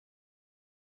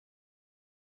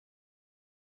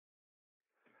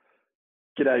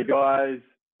G'day guys,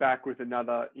 back with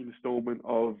another installment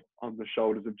of On the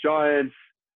Shoulders of Giants,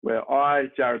 where I,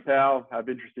 Jared Powell, have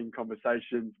interesting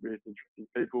conversations with interesting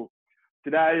people.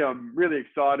 Today I'm really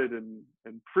excited and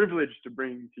privileged to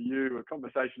bring to you a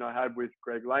conversation I had with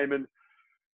Greg Lehman.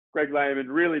 Greg Lehman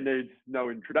really needs no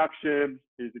introduction.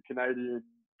 He's a Canadian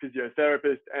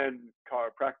physiotherapist and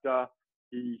chiropractor.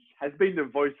 He has been the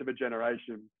voice of a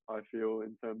generation, I feel,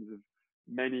 in terms of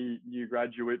many new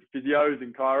graduate physios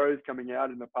and chiros coming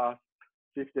out in the past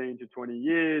 15 to 20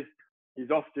 years. He's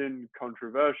often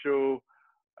controversial,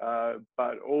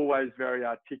 but always very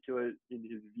articulate in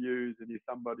his views, and he's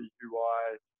somebody who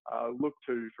I look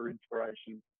to for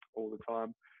inspiration all the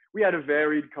time. We had a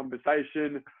varied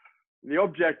conversation. The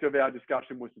object of our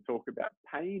discussion was to talk about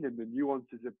pain and the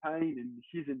nuances of pain and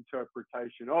his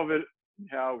interpretation of it, and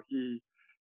how he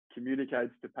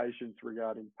communicates to patients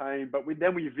regarding pain. But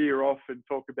then we veer off and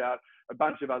talk about a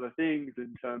bunch of other things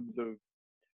in terms of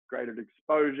graded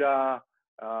exposure,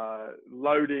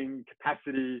 loading,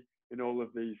 capacity, and all of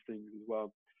these things as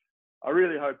well. I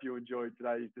really hope you enjoyed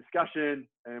today's discussion.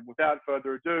 And without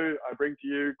further ado, I bring to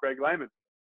you Greg Lehman.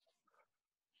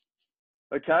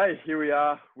 Okay, here we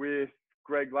are with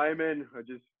Greg Lehman. I was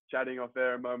just chatting off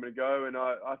there a moment ago, and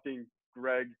I think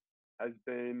Greg has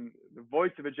been the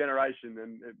voice of a generation,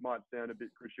 and it might sound a bit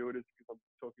gratuitous because I'm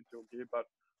talking to him here, but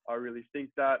I really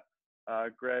think that.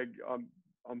 Greg,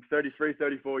 I'm 33,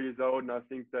 34 years old, and I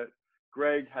think that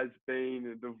Greg has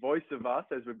been the voice of us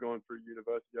as we've gone through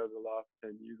university over the last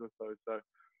 10 years or so. So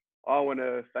I want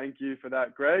to thank you for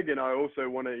that, Greg, and I also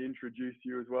want to introduce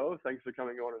you as well. Thanks for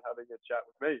coming on and having a chat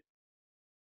with me.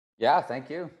 Yeah, thank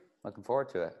you. Looking forward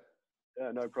to it.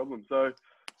 Yeah, no problem. So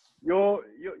you're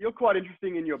quite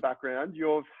interesting in your background.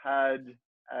 You've had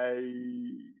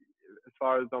as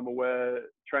far as I'm aware,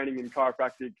 training in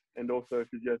chiropractic and also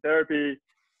physiotherapy,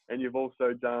 and you've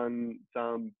also done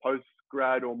some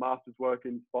post-grad or master's work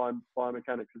in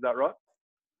biomechanics. Is that right?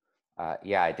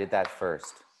 Yeah, I did that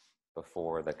first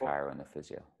before the chiro and the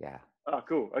physio. Yeah. Oh,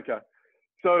 cool. Okay.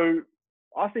 So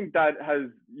I think that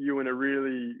has you in a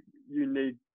really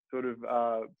unique sort of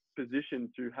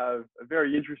position to have a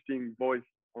very interesting voice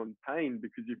on pain,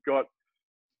 because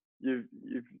you've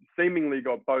seemingly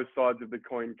got both sides of the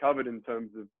coin covered in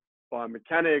terms of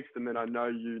biomechanics, and then I know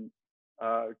you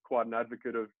are quite an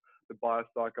advocate of the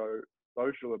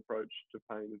biopsychosocial approach to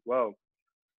pain as well.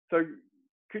 So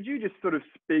could you just sort of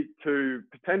speak to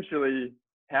potentially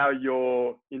how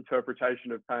your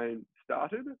interpretation of pain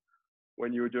started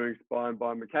when you were doing spine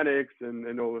biomechanics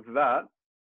and all of that,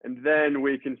 and then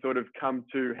we can sort of come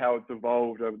to how it's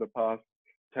evolved over the past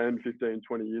 10, 15,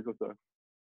 20 years or so?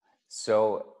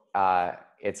 So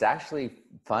it's actually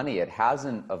funny. It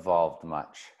hasn't evolved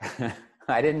much.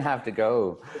 I didn't have to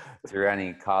go through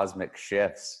any cosmic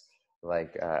shifts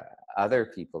like other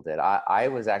people did. I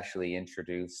was actually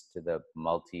introduced to the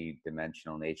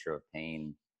multi-dimensional nature of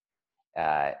pain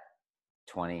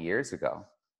 20 years ago.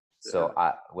 So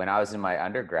when I was in my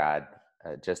undergrad,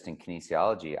 just in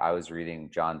kinesiology, I was reading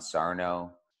John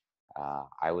Sarno.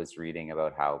 I was reading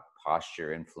about how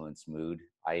posture influenced mood.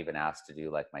 I even asked to do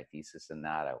like my thesis in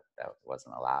that. That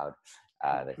wasn't allowed.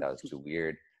 They thought it was too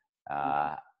weird.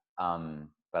 But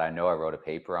I know I wrote a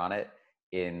paper on it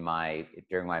during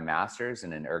my master's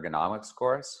in an ergonomics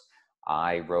course.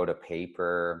 I wrote a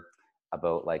paper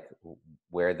about like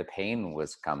where the pain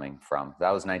was coming from.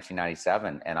 That was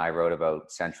 1997, and I wrote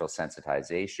about central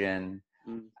sensitization.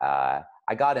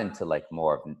 I got into like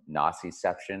more of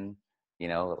nociception,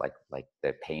 like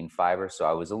the pain fiber. So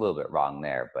I was a little bit wrong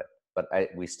there, but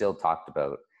we still talked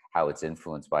about how it's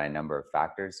influenced by a number of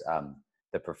factors.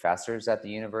 The professors at the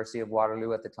University of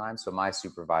Waterloo at the time. So my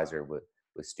supervisor was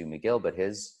Stu McGill, but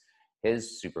his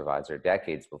supervisor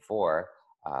decades before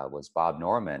was Bob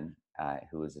Norman,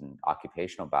 who was an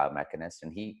occupational biomechanist,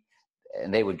 and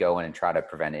they would go in and try to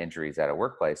prevent injuries at a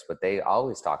workplace, but they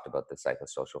always talked about the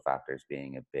psychosocial factors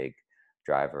being a big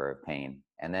driver of pain.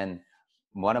 And then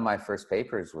one of my first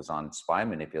papers was on spine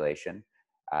manipulation,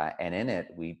 and in it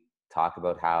we talk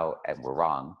about how, and we're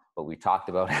wrong, but we talked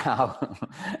about how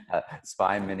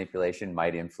spine manipulation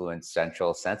might influence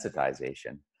central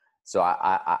sensitization. So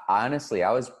I honestly,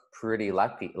 I was pretty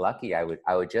lucky. I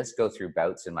would just go through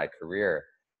bouts in my career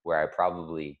where I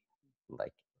probably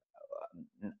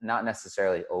not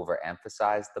necessarily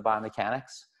overemphasized the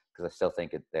biomechanics, because I still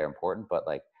think they're important, but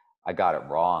like I got it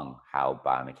wrong how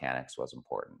biomechanics was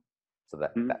important. So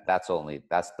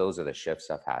those are the shifts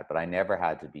I've had, but I never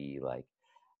had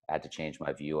to change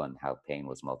my view on how pain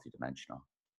was multidimensional.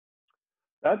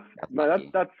 That's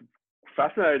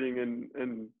fascinating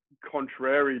and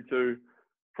contrary to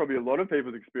probably a lot of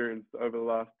people's experience over the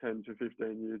last 10 to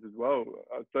 15 years as well.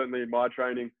 Certainly in my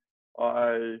training,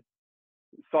 psychosocial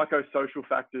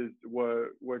factors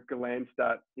were glanced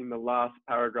at in the last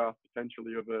paragraph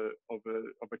potentially of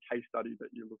a case study that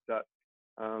you looked at.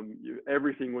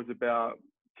 Everything was about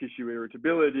tissue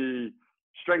irritability,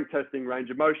 strength testing, range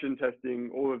of motion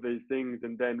testing, all of these things.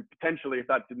 And then potentially, if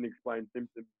that didn't explain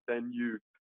symptoms, then you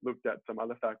looked at some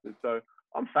other factors. So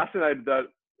I'm fascinated that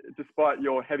despite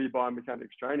your heavy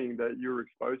biomechanics training, that you were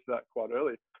exposed to that quite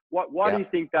early. Why do you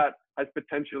think that has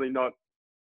potentially not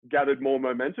gathered more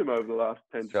momentum over the last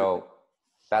 10 years? So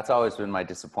that's always been my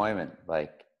disappointment.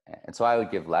 Like, and so I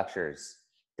would give lectures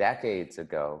decades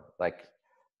ago, like,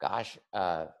 gosh,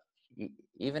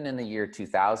 even in the year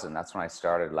 2000, that's when I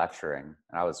started lecturing.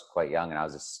 And I was quite young and I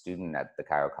was a student at the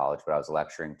Chiro College, but I was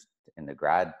lecturing in the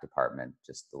grad department,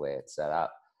 just the way it's set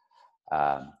up.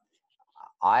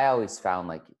 I always found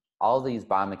like all these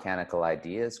biomechanical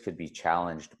ideas could be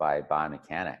challenged by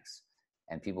biomechanics,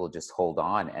 and people would just hold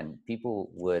on, and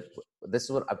people would, this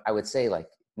is what I would say, like,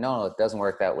 no, it doesn't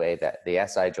work that way, that the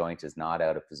SI joint is not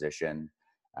out of position.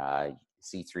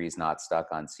 C3 is not stuck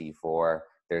on C4.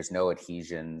 There's no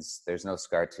adhesions. There's no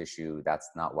scar tissue. That's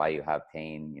not why you have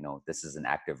pain. You know, this is an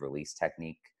active release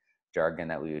technique jargon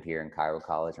that we would hear in Chiro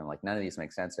College. I'm like, none of these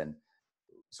make sense. And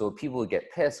so people would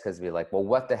get pissed because they'd be like, well,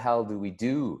 what the hell do we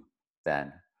do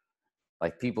then?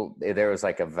 Like people, there was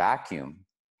like a vacuum,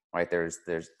 right? There's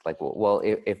like, well,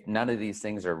 if none of these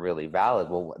things are really valid,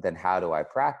 well, then how do I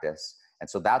practice? And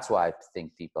so that's why I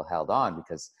think people held on,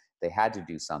 because they had to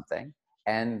do something,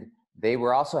 and they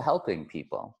were also helping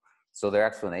people. So their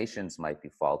explanations might be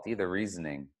faulty, their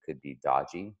reasoning could be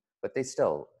dodgy, but they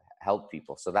still help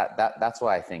people. So that's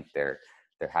why I think there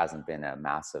hasn't been a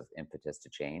massive impetus to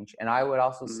change. And I would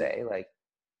also say, like,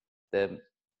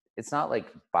 it's not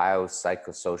like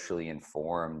biopsychosocially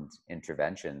informed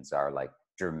interventions are like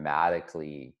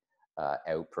dramatically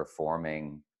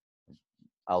outperforming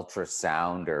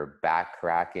ultrasound or back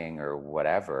cracking or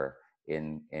whatever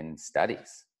in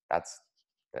studies. That's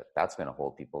going to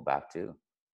hold people back too.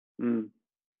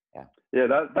 Yeah,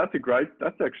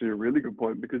 that's actually a really good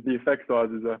point, because the effect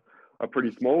sizes are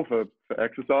pretty small for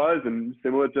exercise, and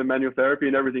similar to manual therapy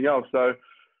and everything else. So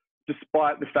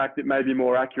despite the fact it may be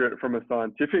more accurate from a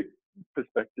scientific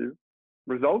perspective,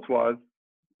 results wise,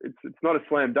 it's not a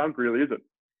slam dunk, really, is it?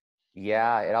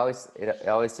 Yeah, it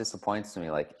always disappoints me.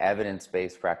 Like,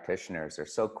 evidence-based practitioners are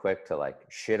so quick to like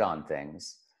shit on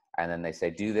things, and then they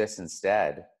say, do this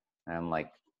instead. And I'm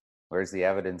like, where's the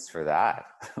evidence for that?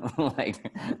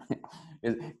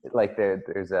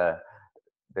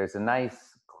 There's a nice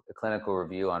clinical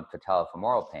review on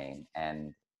patello-femoral pain,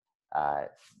 and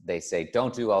they say,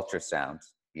 don't do ultrasound.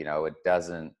 You know, it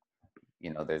doesn't,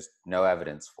 you know, there's no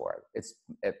evidence for it.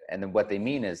 And then what they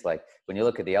mean is, like, when you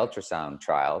look at the ultrasound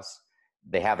trials,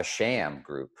 they have a sham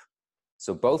group.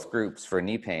 So both groups for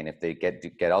knee pain, if they get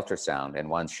ultrasound and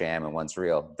one's sham and one's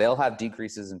real, they'll have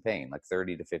decreases in pain, like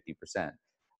 30 to 50%.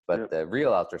 But the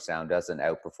real ultrasound doesn't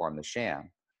outperform the sham.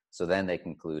 So then they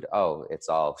conclude, oh, it's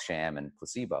all sham and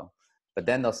placebo. But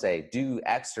then they'll say, do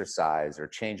exercise or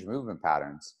change movement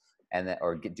patterns,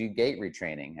 or do gait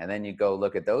retraining. And then you go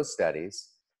look at those studies,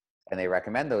 and they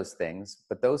recommend those things,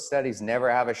 but those studies never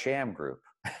have a sham group,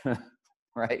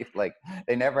 right? Like,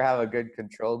 they never have a good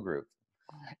control group.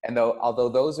 And although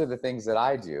those are the things that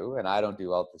I do, and I don't do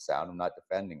ultrasound, I'm not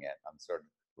defending it, I'm sort of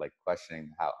like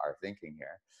questioning how our thinking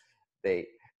here.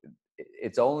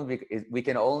 It's only because we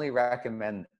can only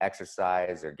recommend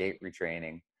exercise or gait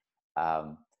retraining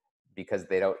because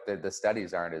the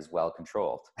studies aren't as well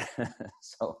controlled.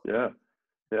 So yeah.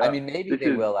 I mean, maybe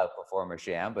they will outperform a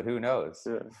sham, but who knows?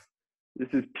 Yeah. This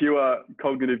is pure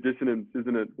cognitive dissonance,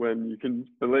 isn't it? When you can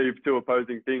believe two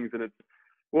opposing things, and it's,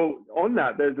 well, on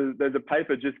that, there's a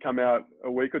paper just come out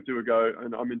a week or two ago,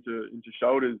 and I'm into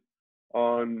shoulders,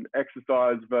 on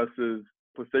exercise versus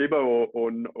placebo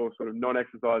or sort of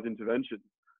non-exercise intervention.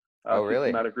 Oh, really?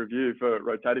 Systematic review for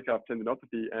rotator cuff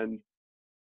tendinopathy, and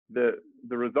the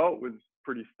result was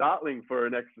pretty startling for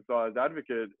an exercise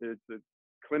advocate. It's a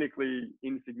clinically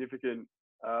insignificant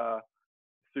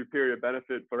superior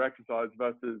benefit for exercise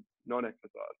versus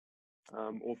non-exercise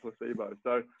or placebo.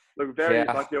 So look,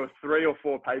 like there were 3 or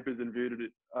 4 papers included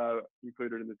in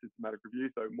the systematic review,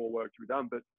 so more work to be done,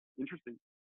 but interesting.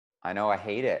 I know, I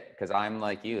hate it, because I'm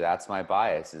like you. That's my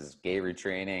bias, is gait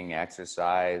retraining,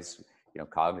 exercise, you know,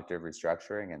 cognitive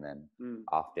restructuring, and then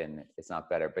often it's not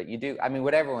better. But you do, I mean,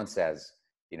 what everyone says,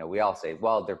 you know, we all say,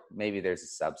 well, maybe there's a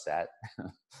subset.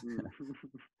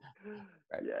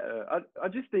 Right. Yeah,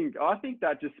 I think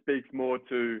that just speaks more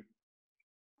to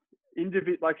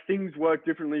like things work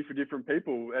differently for different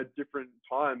people at different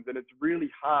times, and it's really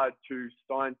hard to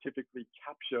scientifically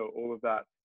capture all of that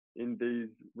in these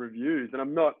reviews. And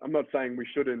I'm not saying we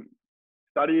shouldn't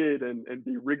study it and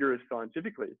be rigorous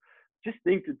scientifically. Just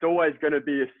think it's always going to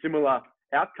be a similar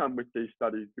outcome with these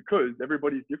studies because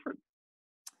everybody's different.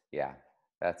 Yeah,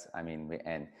 I mean,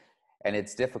 and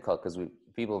it's difficult because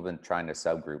people have been trying to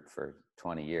subgroup for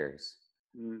 20 years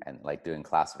and like doing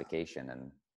classification,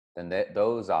 and then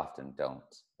those often don't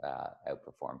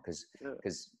outperform because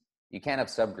you can't have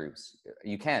subgroups.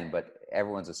 You can, but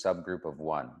everyone's a subgroup of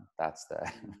one. That's the,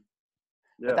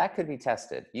 but that could be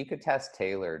tested. You could test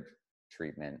tailored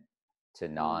treatment to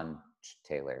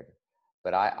non-tailored.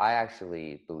 But I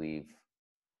actually believe,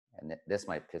 and this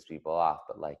might piss people off,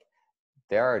 but like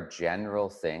there are general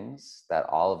things that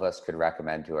all of us could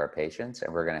recommend to our patients,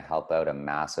 and we're going to help out a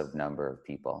massive number of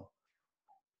people.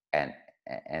 And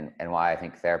why I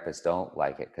think therapists don't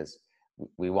like it, because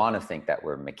we want to think that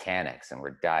we're mechanics and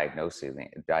we're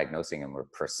diagnosing and we're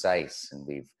precise, and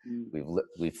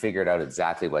we've figured out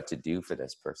exactly what to do for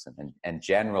this person. And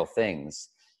general things,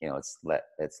 you know,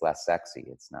 it's less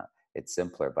sexy. It's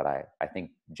simpler, but I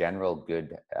think general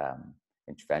good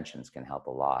interventions can help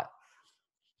a lot,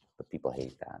 but people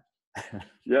hate that.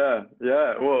 Yeah.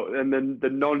 Well, and then the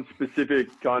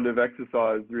non-specific kind of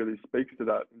exercise really speaks to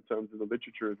that in terms of the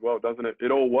literature as well, doesn't it?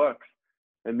 It all works.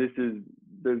 And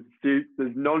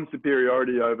there's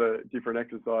non-superiority over different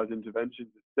exercise interventions,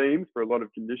 it seems, for a lot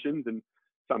of conditions. And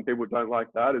some people don't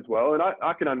like that as well. And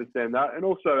I can understand that. And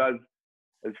also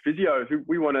as physios,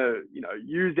 we want to, you know,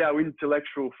 use our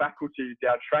intellectual faculties,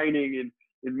 our training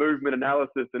in movement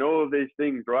analysis and all of these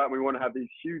things, right? We want to have these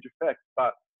huge effects,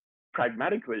 but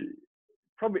pragmatically,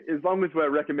 probably as long as we're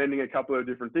recommending a couple of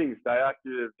different things, stay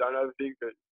active, don't overthink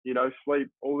it, you know, sleep,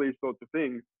 all these sorts of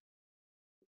things,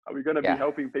 are we going to be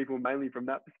helping people mainly from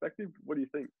that perspective? What do you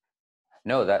think?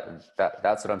 No,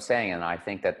 that's what I'm saying. And I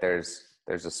think that there's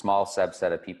a small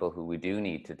subset of people who we do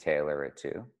need to tailor it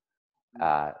to.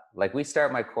 Like we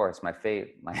start my course, my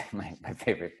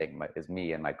favorite thing is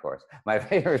me and my course. My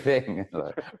favorite thing,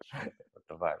 what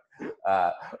the fuck?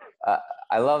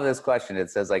 I love this question.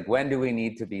 It says like, when do we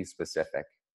need to be specific?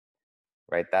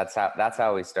 Right. That's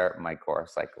how we start my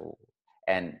course. Like,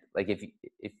 and like if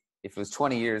it was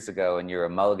 20 years ago and you're a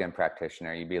Mulligan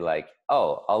practitioner, you'd be like,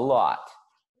 oh, a lot.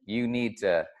 You need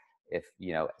to, if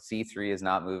you know C3 is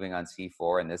not moving on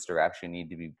C4 in this direction, you need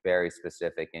to be very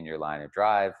specific in your line of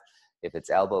drive. If it's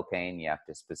elbow pain, you have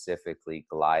to specifically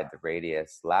glide the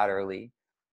radius laterally.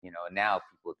 You know, now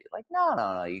people would be like,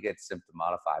 no, you get symptom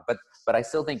modified. But I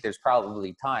still think there's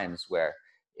probably times where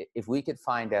if we could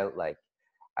find out like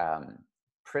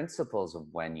principles of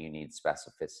when you need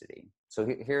specificity. So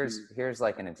here's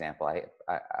like an example.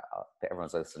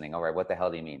 Everyone's listening. All right, what the hell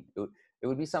do you mean? It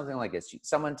would be something like this.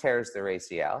 Someone tears their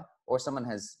ACL or someone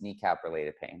has kneecap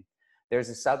related pain. There's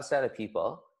a subset of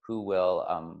people who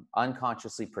will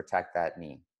unconsciously protect that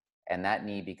knee, and that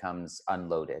knee becomes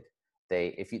unloaded.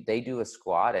 If they do a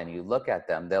squat and you look at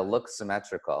them, they'll look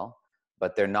symmetrical,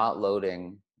 but they're not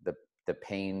loading the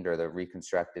pained or the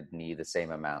reconstructed knee the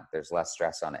same amount. There's less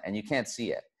stress on it, and you can't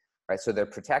see it, right? So they're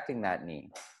protecting that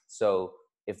knee. So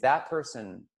if that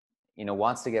person, you know,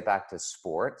 wants to get back to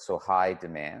sport, so high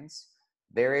demands,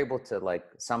 they're able to like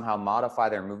somehow modify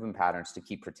their movement patterns to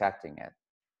keep protecting it.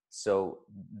 So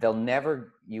they'll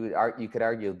never, you could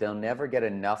argue, they'll never get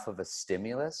enough of a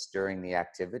stimulus during the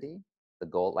activity, the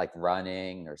goal like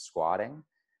running or squatting,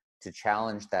 to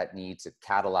challenge that knee, to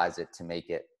catalyze it, to make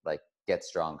it like get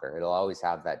stronger. It'll always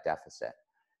have that deficit.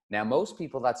 Now, most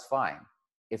people, that's fine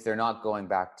if they're not going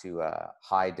back to a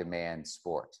high demand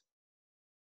sport.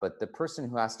 But the person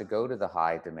who has to go to the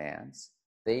high demands,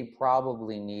 they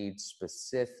probably need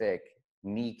specific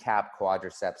kneecap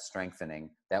quadriceps strengthening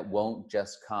that won't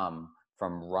just come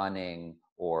from running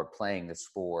or playing the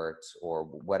sport or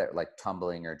whatever, like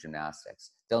tumbling or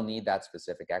gymnastics. They'll need that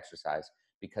specific exercise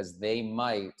because they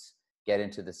might get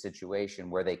into the situation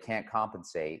where they can't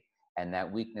compensate and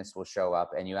that weakness will show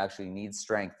up and you actually need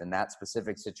strength in that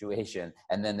specific situation,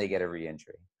 and then they get a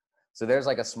re-injury. So there's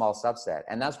like a small subset,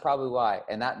 and that's probably why,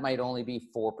 and that might only be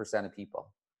 4% of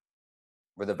people,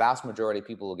 where the vast majority of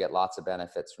people will get lots of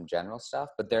benefits from general stuff,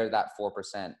 but they're that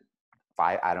 4%,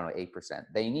 8%.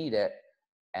 They need it,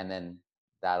 and then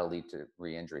that'll lead to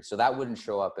re-injury. So that wouldn't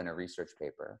show up in a research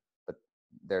paper, but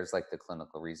there's like the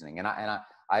clinical reasoning. And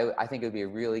I think it would be a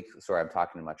really, sorry, I'm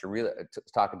talking too much,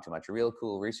 a real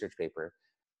cool research paper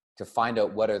to find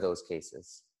out what are those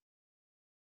cases,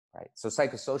 right? So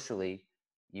psychosocially,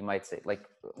 you might say, like,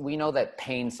 we know that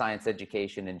pain science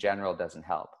education in general doesn't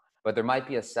help, but there might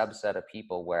be a subset of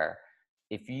people where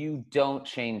if you don't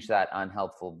change that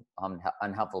unhelpful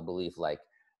belief, like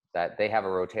that they have a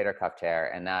rotator cuff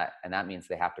tear and that means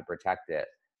they have to protect it,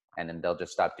 and then they'll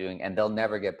just stop doing, and they'll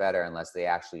never get better unless they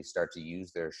actually start to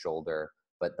use their shoulder,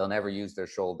 but they'll never use their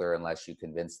shoulder unless you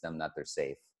convince them that they're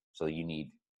safe. So you need,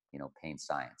 pain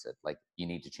science. Like you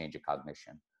need to change a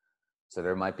cognition. So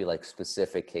there might be like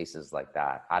specific cases like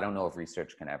that. I don't know if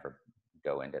research can ever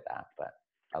go into that, but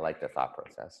I like the thought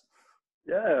process.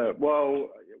 Yeah, well,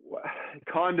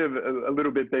 kind of a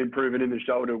little bit being proven in the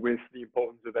shoulder with the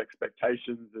importance of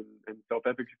expectations and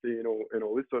self-efficacy and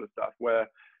all this sort of stuff, where,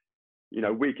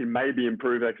 we can maybe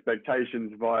improve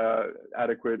expectations via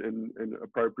adequate and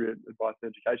appropriate advice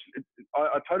and education.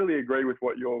 I totally agree with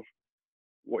what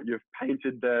you've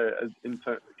painted there as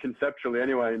conceptually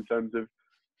anyway, in terms of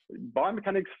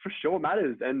biomechanics for sure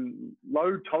matters, and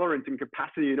load tolerance and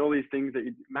capacity and all these things that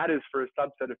matters for a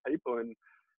subset of people. And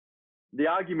the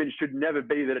argument should never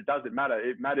be that it doesn't matter.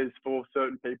 It matters for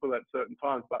certain people at certain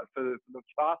times, but for the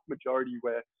vast majority,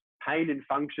 where pain and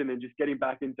function and just getting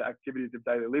back into activities of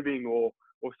daily living or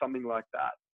something like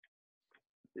that,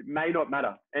 it may not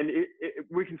matter. And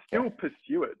we can still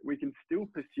pursue it. We can still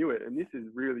pursue it. And this is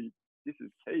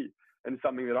key. And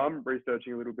something that I'm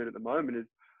researching a little bit at the moment is,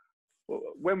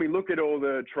 when we look at all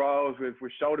the trials with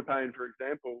shoulder pain, for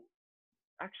example,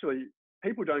 actually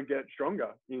people don't get stronger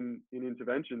in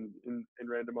interventions in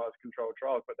randomized controlled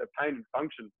trials, but their pain and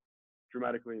function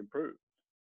dramatically improve.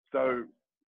 So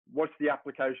what's the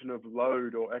application of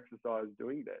load or exercise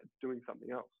doing there? It's doing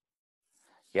something else.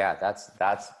 Yeah, that's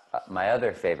my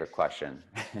other favorite question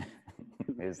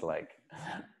is like,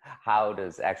 how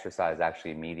does exercise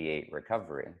actually mediate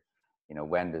recovery?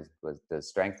 When does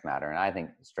strength matter? And I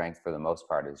think strength for the most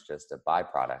part is just a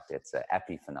byproduct. It's an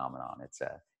epiphenomenon.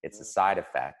 It's a side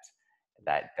effect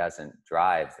that doesn't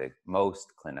drive the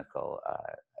most clinical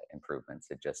improvements.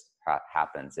 It just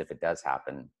happens. If it does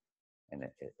happen, and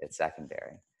it's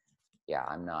secondary. Yeah,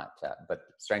 I'm not, but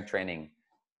strength training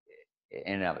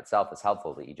in and of itself is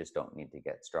helpful, but you just don't need to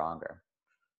get stronger.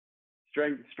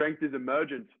 Strength is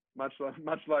emergent, much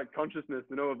like consciousness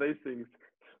and all of these things,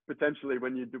 potentially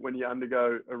when you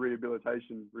undergo a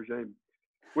rehabilitation regime,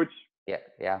 which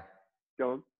yeah.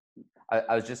 Go on.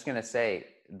 I was just going to say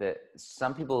that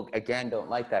some people, again, don't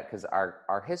like that, because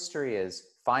our history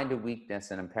is find a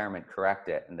weakness and impairment, correct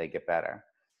it, and they get better.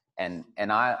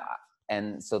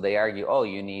 And so they argue, oh,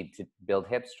 you need to build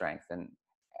hip strength.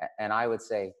 And I would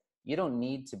say, you don't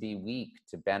need to be weak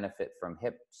to benefit from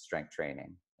hip strength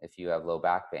training if you have low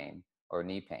back pain or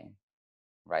knee pain,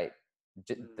 right?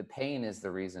 The pain is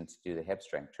the reason to do the hip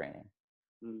strength training.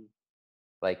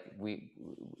 Like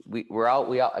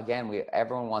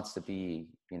everyone wants to be,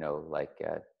 like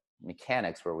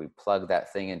mechanics, where we plug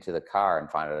that thing into the car and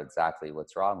find out exactly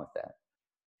what's wrong with it.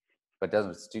 But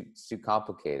it's too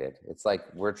complicated. It's like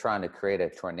we're trying to create a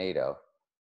tornado,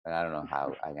 and I don't know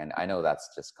how. I know that's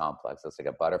just complex. It's like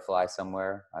a butterfly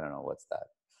somewhere. I don't know what's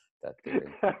that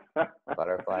theory.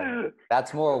 Butterfly.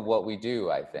 That's more what we do,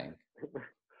 I think.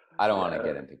 I don't want to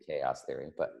get into chaos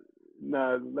theory, but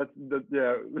no,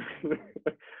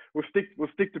 we'll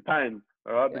stick to pain,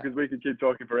 all right? Because we could keep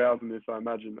talking for hours on this, I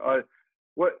imagine.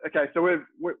 Okay, so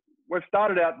we've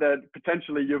started out that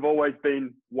potentially you've always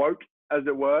been woke, as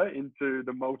it were, into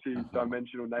the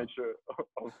multi-dimensional nature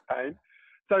of pain.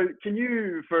 So can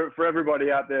you, for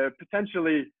everybody out there,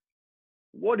 potentially,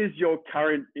 what is your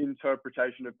current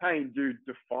interpretation of pain? Do you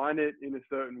define it in a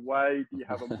certain way? Do you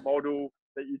have a model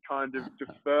that you kind of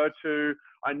defer to?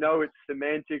 I know it's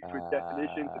semantics with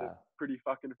definitions that are pretty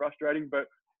fucking frustrating, but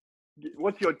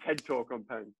what's your TED talk on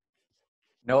pain?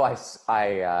 No, I'm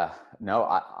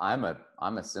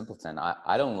a simpleton.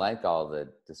 I don't like all the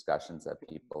discussions that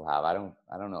people have. I don't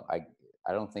know. I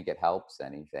don't think it helps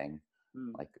anything.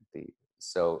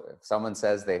 So if someone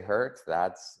says they hurt,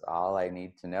 that's all I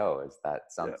need to know, is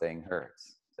that something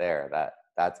hurts there.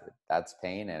 That's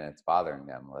pain and it's bothering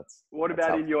them. What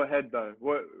about in your head though?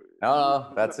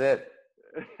 No, that's it.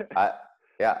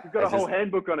 You've got a whole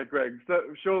handbook on it, Greg. So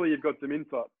surely you've got some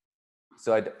insight.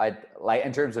 So I like,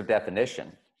 in terms of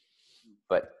definition,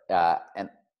 but and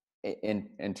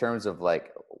in terms of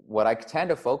like what I tend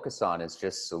to focus on is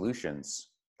just solutions.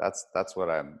 That's what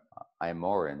I'm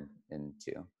more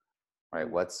into, right?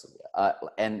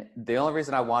 And the only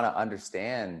reason I want to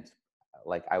understand,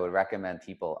 like I would recommend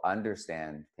people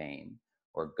understand pain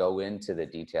or go into the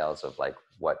details of like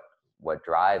what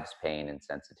drives pain and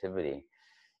sensitivity,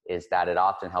 is that it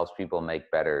often helps people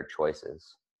make better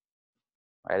choices.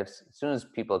 Right? As soon as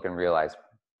people can realize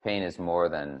pain is more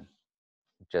than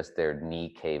just their knee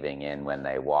caving in when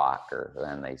they walk or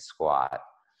when they squat,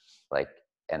 like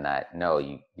and that,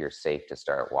 no, you're safe to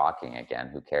start walking again.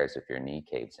 Who cares if your knee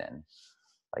caves in?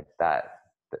 Like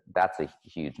that's a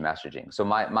huge messaging. So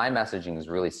my messaging is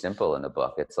really simple in the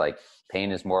book. It's like,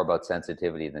 pain is more about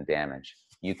sensitivity than damage.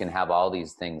 You can have all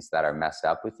these things that are messed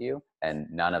up with you, and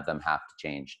none of them have to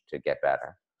change to get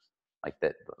better. Like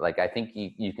that, like I think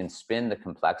you can spin the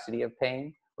complexity of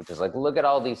pain, which is like, look at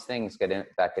all these things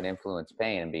that can influence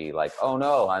pain, and be like, oh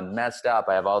no, I'm messed up,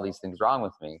 I have all these things wrong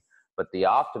with me. But the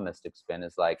optimistic spin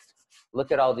is like,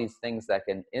 look at all these things that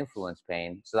can influence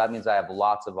pain, so that means I have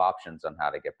lots of options on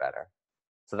how to get better.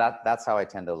 So that's how I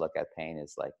tend to look at pain,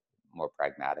 is like more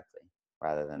pragmatically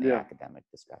rather than the academic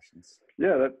discussions.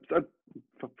 Yeah, that's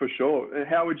for sure. And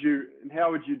how would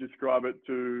you describe it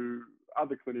to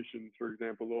other clinicians, for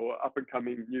example, or up and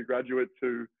coming new graduates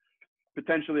who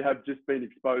potentially have just been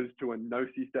exposed to a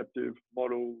nociceptive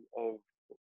model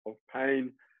of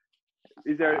pain?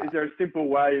 Is there a simple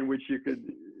way in which you could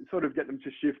sort of get them to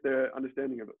shift their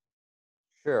understanding of it?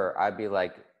 Sure. I'd be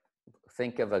like,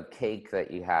 think of a cake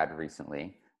that you had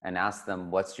recently and ask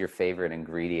them, what's your favorite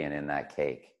ingredient in that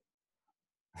cake?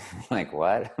 Like,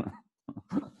 what?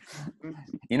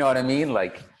 You know what I mean?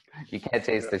 Like, you can't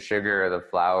taste the sugar or the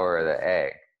flour or the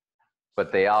egg,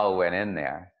 but they all went in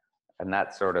there. And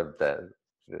that's sort of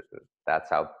that's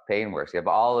how pain works. You have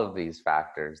all of these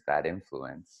factors that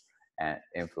influence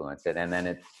it. And then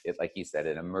it like you said,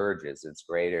 it emerges. It's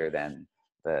greater than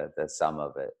the sum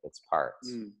of its parts.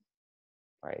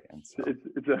 Right. And so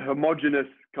it's a homogeneous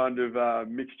kind of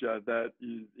mixture that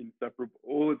is inseparable.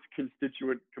 All its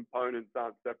constituent components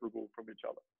aren't separable from each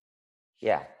other.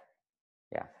 Yeah.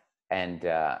 And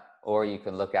or you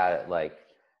can look at it like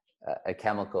a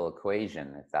chemical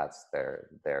equation, if that's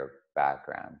their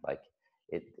background. Like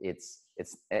if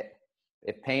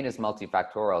pain is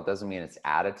multifactorial, it doesn't mean it's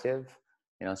additive.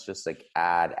 You know, it's just like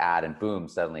add, and boom,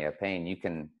 suddenly you have pain. You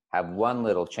can have one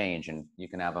little change and you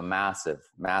can have a massive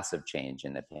change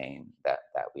in the pain that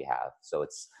we have. So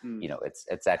it's, you know, it's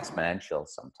exponential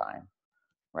sometime,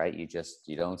 right? You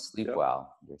don't sleep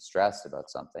well, you're stressed about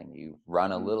something, you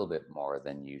run a little bit more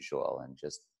than usual, and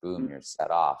just boom, you're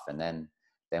set off. And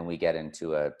then we get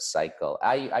into a cycle.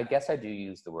 I guess I do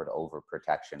use the word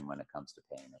overprotection when it comes to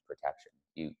pain or protection.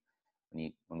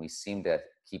 When we seem to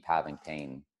keep having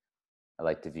pain, I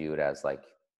like to view it as like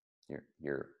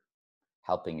you're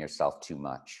helping yourself too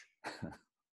much.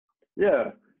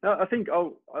 Yeah. No, I think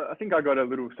I got a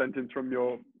little sentence from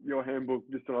your handbook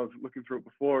just when I was looking through it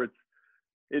before.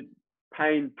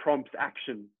 Pain prompts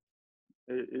action.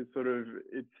 It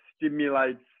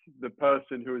stimulates the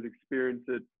person who has experienced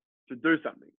it to do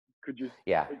something. Could you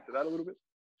speak to that a little bit?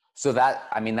 So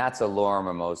that's a Lorem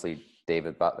or Mosley,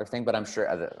 David Butler thing, but I'm sure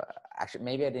actually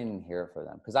maybe I didn't hear it for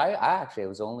them, because I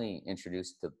was only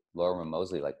introduced to Lorem or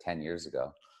Mosley like 10 years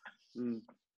ago.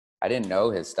 I didn't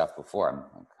know his stuff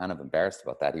before. I'm kind of embarrassed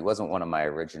about that. He wasn't one of my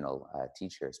original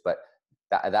teachers, but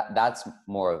that's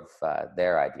more of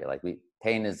their idea. Like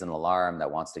pain is an alarm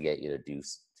that wants to get you to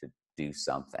do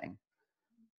something,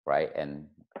 right? And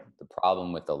the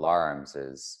problem with alarms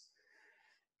is,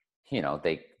 you know,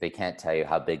 they can't tell you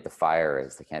how big the fire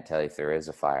is. They can't tell you if there is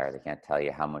a fire. They can't tell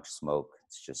you how much smoke.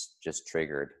 It's just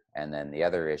triggered. And then the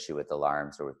other issue with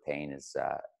alarms or with pain is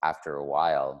after a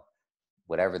while,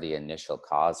 whatever the initial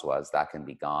cause was, that can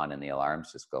be gone and the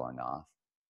alarm's just going off.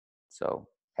 So,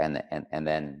 and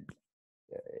then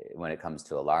when it comes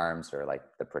to alarms or like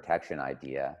the protection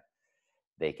idea,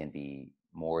 they can be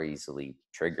more easily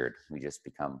triggered. We just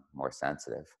become more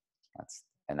sensitive. That's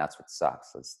what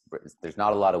sucks. There's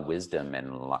not a lot of wisdom in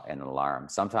an alarm.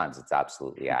 Sometimes it's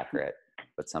absolutely accurate,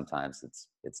 but sometimes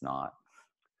it's not.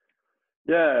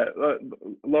 Yeah,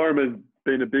 Lorem has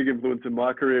been a big influence in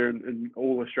my career and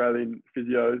all Australian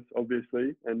physios,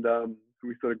 obviously, and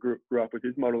we sort of grew up with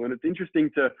his model. And it's interesting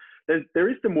there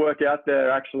is some work out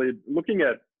there actually looking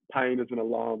at pain as an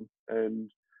alarm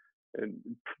and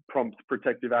prompts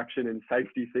protective action and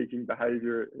safety-seeking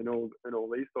behaviour and all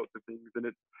these sorts of things.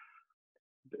 And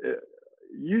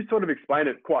you sort of explain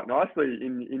it quite nicely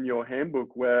in your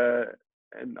handbook, where,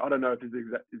 and I don't know if this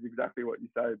is exactly what you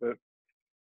say, but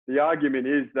the argument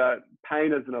is that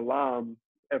pain as an alarm,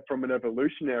 from an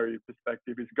evolutionary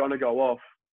perspective, is going to go off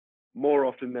more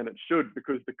often than it should,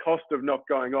 because the cost of not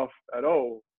going off at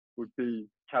all would be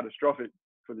catastrophic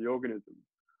for the organism,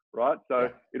 right? So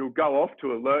it'll go off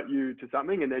to alert you to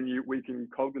something, and then we can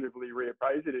cognitively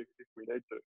reappraise it if we need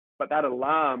to. But that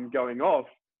alarm going off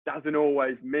doesn't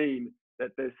always mean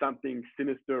that there's something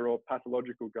sinister or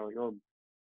pathological going on.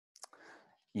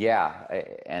 Yeah,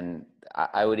 and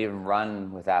I would even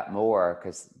run with that more,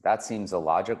 because that seems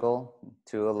illogical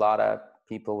to a lot of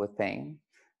people with pain.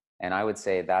 And I would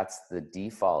say that's the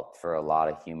default for a lot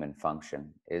of human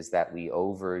function, is that we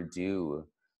overdo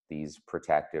these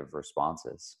protective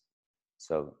responses.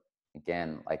 So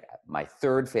again, like my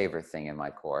third favorite thing in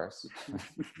my course,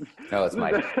 no, it's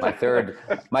my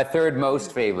third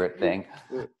most favorite thing.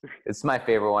 It's my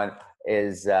favorite one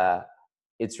is,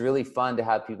 it's really fun to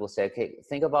have people say, okay,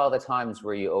 think of all the times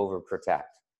where you overprotect.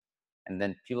 And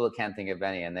then people can't think of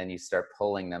any, and then you start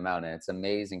pulling them out. And it's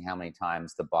amazing how many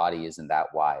times the body isn't that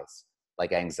wise.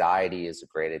 Like anxiety is a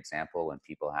great example when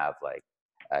people have like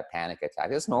a panic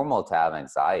attack. It's normal to have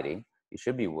anxiety. You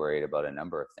should be worried about a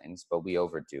number of things, but we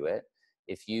overdo it.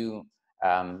 If you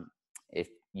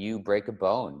break a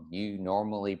bone, you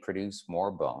normally produce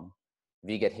more bone. If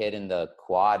you get hit in the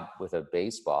quad with a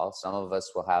baseball, some of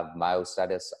us will have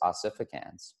myositis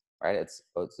ossificans, right? It's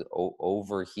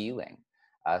overhealing.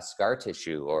 Scar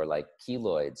tissue or like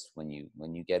keloids when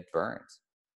you get burnt.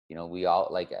 You know, we all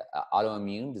like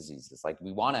autoimmune diseases. Like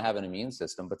we want to have an immune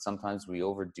system, but sometimes we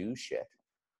overdo shit,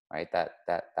 right?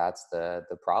 That's the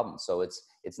problem. So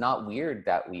it's not weird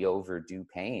that we overdo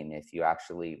pain if you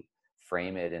actually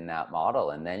frame it in that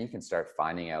model, and then you can start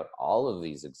finding out all of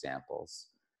these examples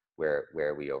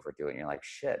where we overdo it. And you're like,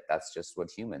 shit, that's just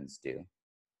what humans do.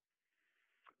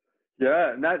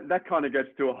 Yeah, and that kind of gets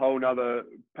to a whole nother,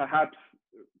 perhaps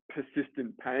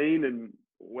persistent pain and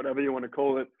whatever you want to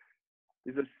call it,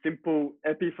 is a simple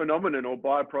epiphenomenon or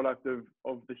byproduct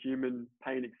of the human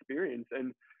pain experience,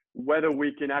 and whether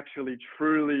we can actually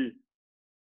truly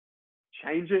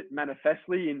change it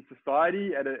manifestly in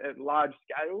society at large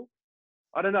scale.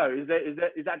 I don't know. Is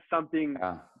that something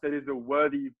that is a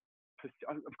worthy?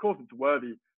 Of course, it's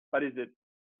worthy, but is it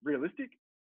realistic?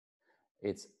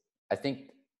 I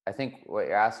think what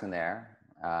you're asking there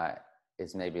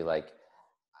is maybe like,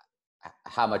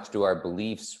 how much do our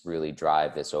beliefs really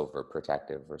drive this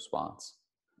overprotective response?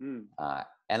 And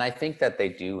I think that they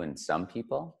do in some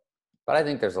people, but I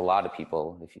think there's a lot of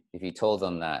people, if you told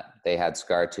them that they had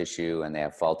scar tissue and they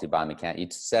have faulty biomechanics, you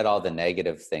said all the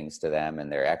negative things to them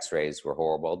and their x-rays were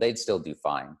horrible, they'd still do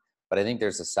fine. But I think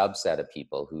there's a subset of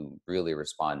people who really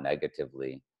respond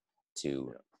negatively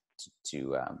to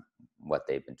what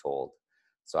they've been told.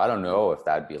 So I don't know if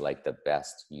that'd be like the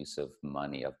best use of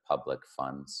money, of public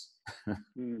funds. Yeah,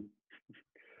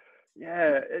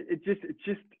 it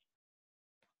just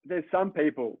there's some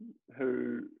people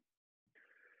who,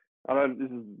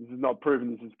 this is not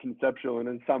proven, this is conceptual, and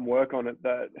there's some work on it,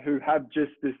 that who have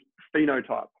just this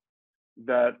phenotype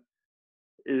that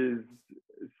is,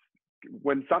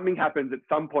 when something happens at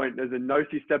some point, there's a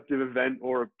nociceptive event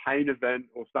or a pain event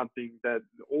or something, that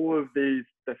all of the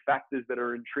factors that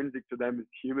are intrinsic to them as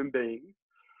human beings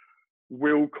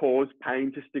will cause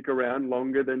pain to stick around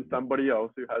longer than somebody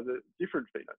else who has a different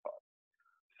phenotype.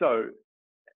 So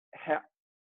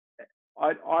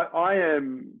I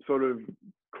am sort of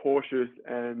cautious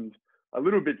and a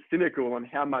little bit cynical on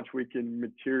how much we can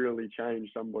materially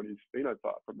change somebody's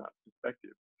phenotype from that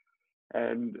perspective.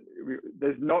 And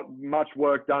there's not much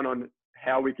work done on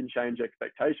how we can change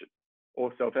expectation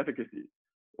or self-efficacy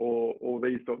or all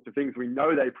these sorts of things. We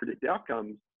know they predict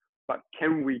outcomes, but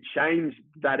can we change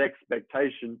that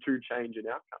expectation to change an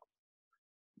outcome?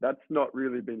 That's not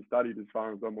really been studied as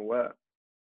far as I'm aware.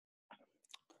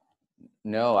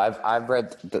 No, I've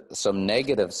read some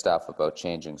negative stuff about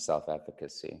changing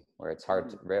self-efficacy, where it's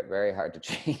very hard to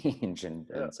change in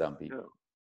some people.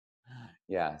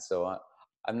 Yeah, so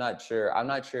I'm not sure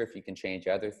if you can change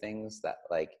other things that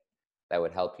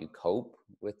would help you cope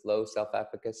with low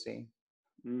self-efficacy.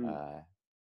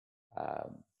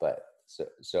 But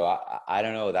so I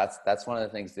don't know. That's one of the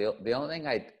things. The only thing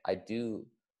I do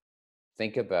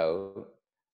think about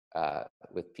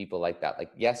with people like that,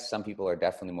 like, yes, some people are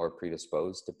definitely more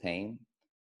predisposed to pain,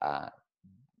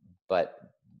 but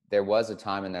there was a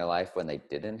time in their life when they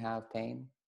didn't have pain.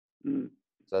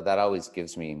 So that always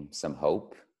gives me some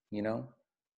hope, you know,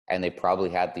 and they probably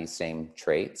had these same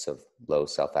traits of low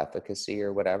self-efficacy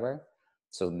or whatever.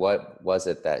 So what was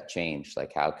it that changed?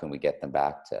 Like, how can we get them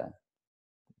back to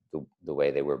the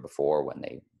way they were before when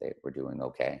they were doing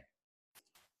okay?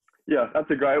 Yeah, that's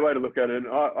a great way to look at it. And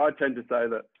I tend to say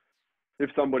that if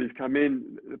somebody's come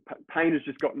in, pain has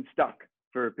just gotten stuck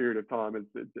for a period of time.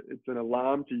 It's an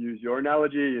alarm, to use your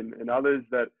analogy and others,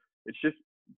 that it's just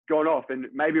gone off, and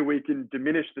maybe we can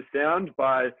diminish the sound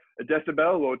by a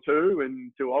decibel or two,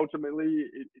 and to ultimately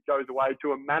it goes away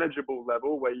to a manageable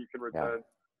level where you can return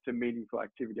to meaningful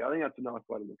activity. I think that's a nice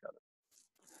way to look at it.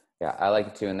 Yeah, I like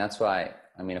it too. And that's why,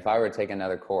 I mean, if I were to take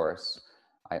another course,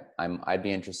 I'd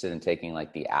be interested in taking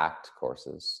like the ACT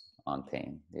courses on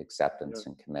pain, the acceptance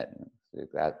and commitment.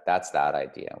 That's that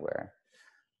idea where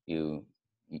you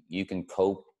can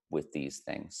cope with these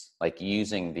things, like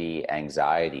using the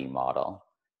anxiety model.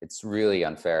 It's really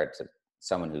unfair to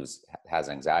someone has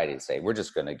anxiety to say, we're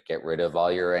just going to get rid of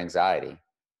all your anxiety.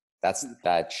 That's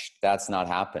not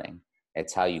happening.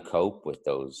 It's how you cope with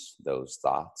those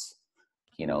thoughts.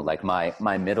 You know, like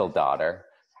my middle daughter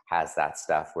has that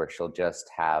stuff where she'll just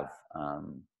have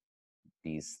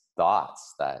these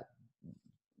thoughts that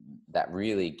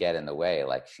really get in the way.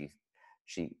 Like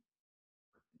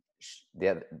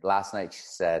last night she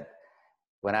said,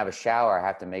 when I have a shower, I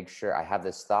have to make sure I have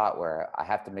this thought where I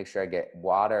have to make sure I get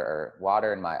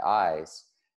water in my eyes,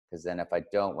 because then if I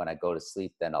don't, when I go to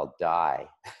sleep, then I'll die.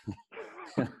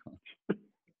 I'm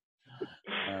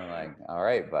like, all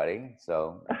right, buddy.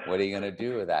 So what are you going to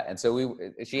do with that? And so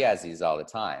she has these all the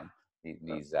time,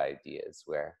 these ideas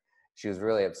where she was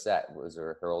really upset. It was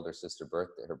her older sister's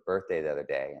birthday the other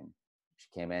day. And she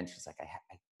came in, she's like,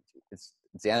 it's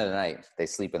the end of the night. They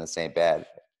sleep in the same bed.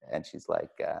 And she's like,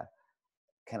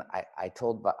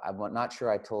 I'm not sure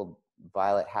I told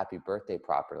Violet happy birthday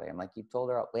properly. I'm like, you told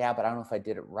her, yeah, but I don't know if I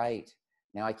did it right.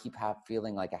 Now I keep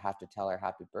feeling like I have to tell her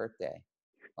happy birthday.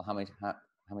 Well, how many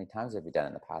times have you done it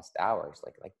in the past hours?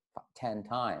 Like 10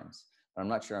 times, but I'm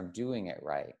not sure I'm doing it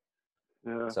right.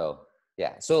 Yeah. So,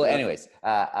 yeah. So anyways,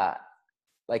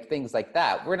 like things like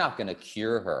that, we're not going to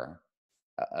cure her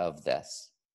of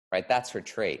this, right? That's her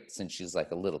trait since she's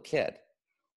like a little kid,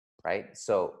 right?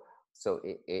 So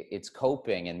it's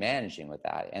coping and managing with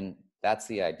that. And that's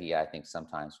the idea, I think,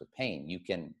 sometimes with pain. You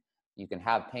can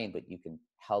have pain, but you can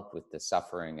help with the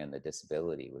suffering and the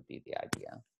disability would be the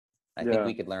idea. I think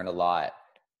we could learn a lot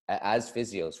as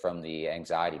physios from the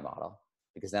anxiety model,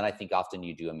 because then I think often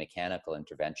you do a mechanical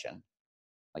intervention.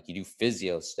 Like you do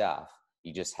physio stuff,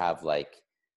 you just have like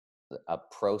a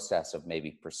process of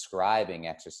maybe prescribing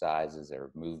exercises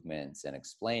or movements and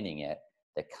explaining it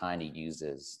that kind of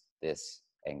uses this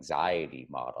anxiety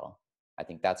model. I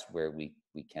think that's where we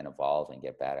can evolve and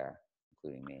get better,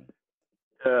 including me.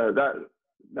 Yeah,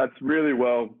 that's really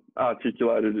well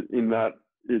articulated in that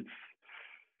it's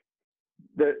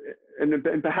and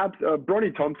perhaps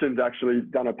Bronnie Thompson's actually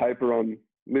done a paper on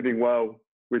living well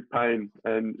with pain,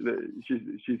 and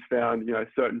she's found, you know,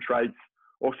 certain traits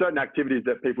or certain activities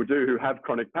that people do who have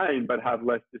chronic pain but have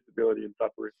less disability and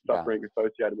suffering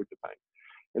associated with the pain.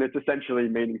 And it's essentially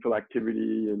meaningful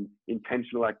activity and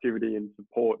intentional activity and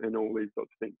support and all these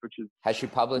sorts of things, which is. Has she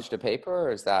published a paper,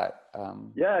 or is that?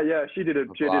 Yeah, she did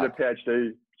she did a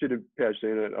PhD. She did a PhD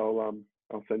in it.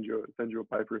 I'll send you a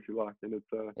paper if you like, and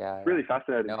it's really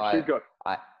fascinating. No, she's got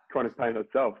chronic pain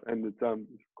herself, and it's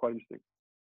quite interesting.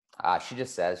 She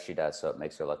just says she does, so it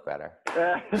makes her look better.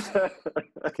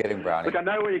 Kidding, Brownie. Look, I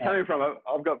know where you're coming from.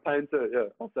 I've got pain too. Yeah,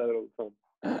 I'll say that all the time.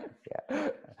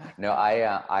 Yeah. No,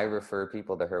 I refer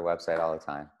people to her website all the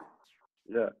time.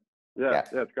 Yeah,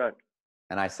 it's great.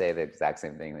 And I say the exact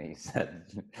same thing that you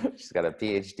said. She's got a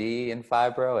PhD in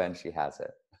fibro, and she has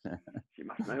it. She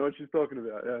must know what she's talking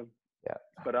about. Yeah. Yeah.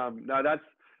 But no, that's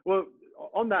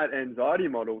on that anxiety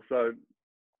model. So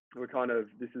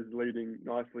this is leading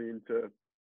nicely into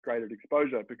graded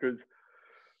exposure, because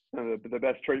the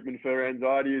best treatment for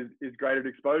anxiety is graded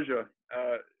exposure.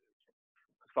 As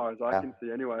far as I can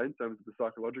see anyway, in terms of the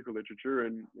psychological literature,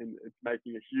 and it's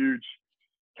making a huge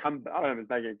I don't know if it's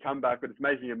making a comeback, but it's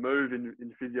making a move in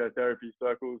physiotherapy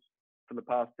circles for the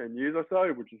past 10 years or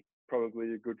so, which is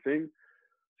probably a good thing.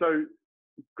 So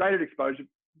graded exposure,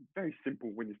 very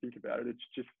simple when you think about it. It's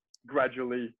just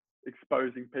gradually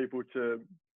exposing people to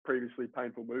previously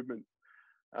painful movements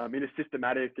in a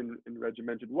systematic and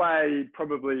regimented way,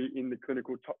 probably in the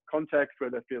clinical context where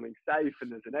they're feeling safe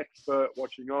and there's an expert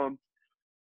watching on.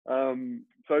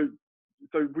 So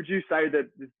would you say that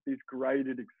this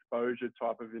graded exposure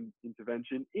type of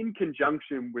intervention, in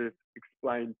conjunction with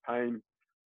explained pain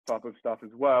type of stuff as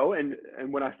well, and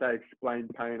when I say explained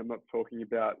pain, I'm not talking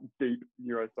about deep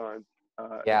neuroscience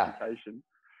education.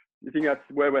 You think that's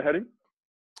where we're heading?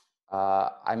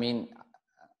 I mean,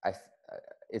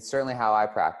 it's certainly how I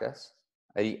practice.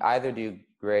 I either do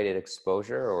graded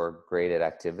exposure or graded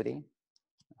activity.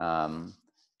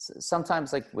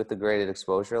 Sometimes, like with the graded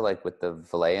exposure, like with the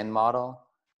Valayan model,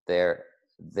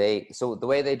 so the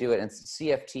way they do it in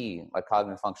CFT, like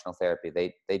cognitive functional therapy,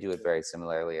 they do it very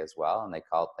similarly as well, and they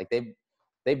call it, like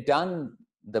they've done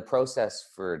the process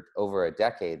for over a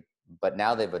decade, but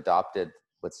now they've adopted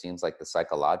what seems like the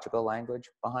psychological language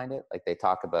behind it. Like they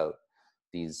talk about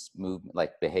these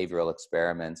like behavioral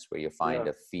experiments where you find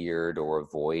a feared or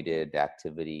avoided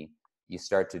activity, you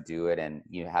start to do it, and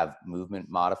you have movement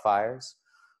modifiers.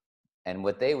 And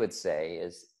what they would say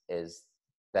is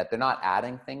that they're not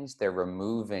adding things, they're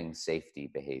removing safety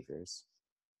behaviors.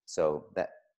 So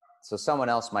So someone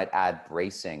else might add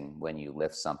bracing when you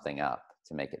lift something up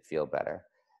to make it feel better.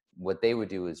 What they would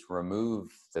do is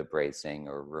remove the bracing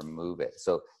or remove it.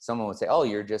 So someone would say, oh,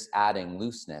 you're just adding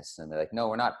looseness. And they're like, no,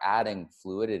 we're not adding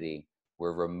fluidity.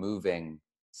 We're removing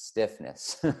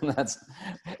stiffness.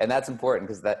 that's important,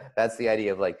 because that's the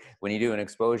idea of, like, when you do an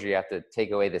exposure, you have to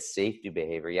take away the safety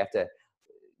behavior. You have to,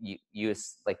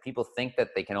 like, people think that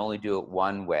they can only do it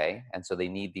one way. And so they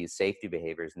need these safety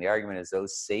behaviors. And the argument is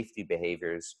those safety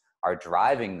behaviors are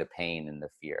driving the pain and the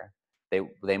fear.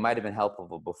 They might have been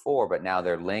helpful before, but now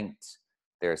they're linked,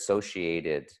 they're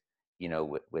associated,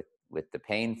 with the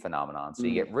pain phenomenon. So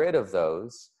you get rid of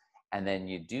those, and then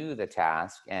you do the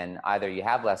task, and either you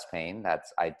have less pain,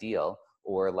 that's ideal,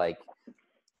 or like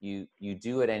you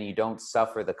do it and you don't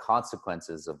suffer the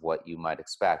consequences of what you might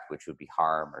expect, which would be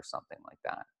harm or something like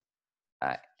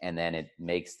that. And then it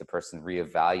makes the person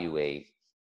reevaluate.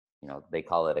 They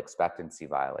call it expectancy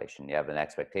violation. You have an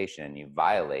expectation and you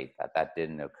violate that. That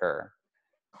didn't occur.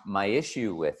 My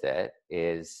issue with it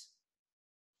is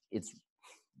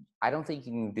I don't think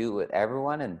you can do it with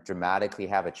everyone and dramatically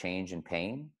have a change in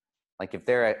pain. Like, if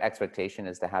their expectation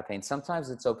is to have pain,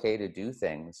 sometimes it's okay to do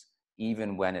things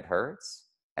even when it hurts,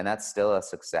 and that's still a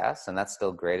success, and that's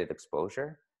still graded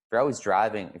exposure. If you're always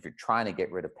driving, if you're trying to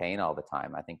get rid of pain all the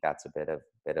time, I think that's a bit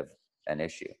of an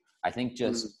issue. I think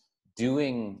just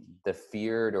doing the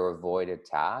feared or avoided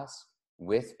task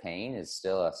with pain is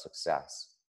still a success.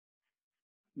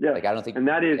 Yeah. Like, I don't think, and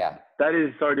that is,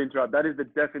 sorry to interrupt, that is the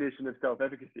definition of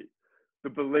self-efficacy. The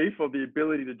belief or the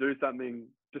ability to do something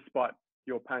despite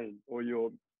your pain or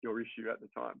your issue at the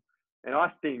time. And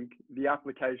I think the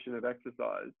application of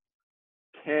exercise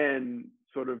can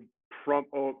sort of prompt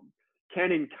or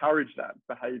can encourage that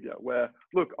behavior where,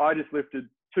 look, I just lifted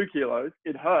 2 kilos,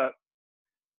 it hurt,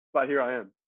 but here I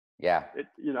am. Yeah.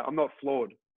 I'm not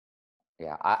flawed.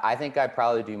 Yeah. I think I'd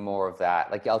probably do more of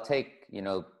that. Like, I'll take,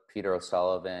 Peter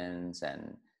O'Sullivan's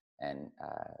and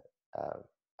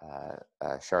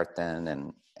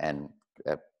Sharton and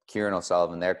Kieran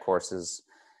O'Sullivan, their courses.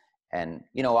 And,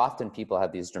 often people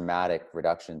have these dramatic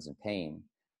reductions in pain,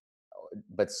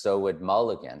 but so would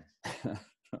Mulligan,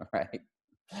 right?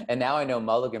 And now I know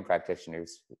Mulligan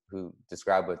practitioners who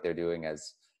describe what they're doing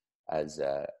as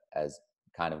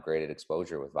kind of graded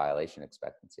exposure with violation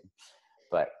expectancy.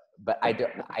 But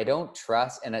I don't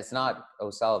trust, and it's not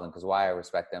O'Sullivan, because why I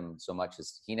respect him so much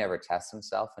is he never tests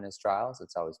himself in his trials.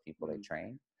 It's always people they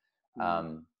train.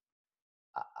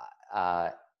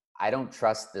 I don't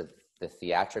trust the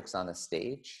theatrics on the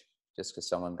stage just because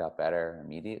someone got better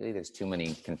immediately. There's too many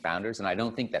confounders, and I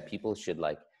don't think that people should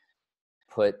like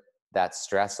put that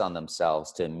stress on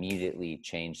themselves to immediately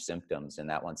change symptoms in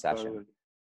that one session.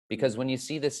 Because when you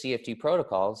see the CFT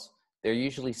protocols, they're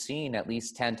usually seen at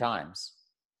least 10 times.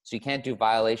 So you can't do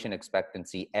violation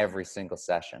expectancy every single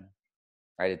session,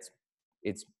 right?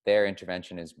 It's their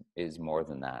intervention is more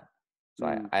than that. So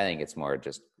I think it's more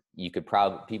just,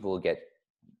 people will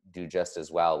do just as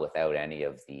well without any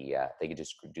of the, they could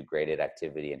just do graded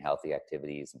activity and healthy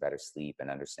activities and better sleep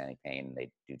and understanding pain, and they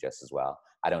do just as well.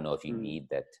 I don't know if you need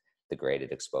the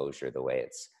graded exposure the way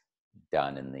it's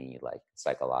done in the like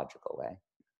psychological way,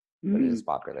 but it is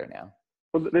popular now.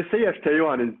 Well, the CFT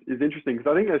one is interesting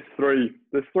because I think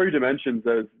there's three dimensions.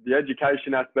 There's the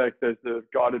education aspect, there's the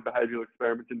guided behavioral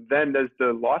experiments, and then there's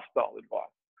the lifestyle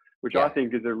advice, which I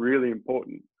think is a really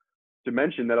important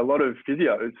dimension that a lot of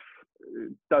physios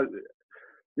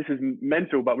this is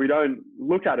mental, but we don't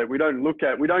look at it. We don't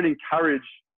encourage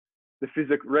the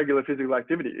regular physical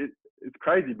activity. It's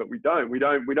crazy, but we don't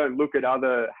look at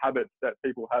other habits that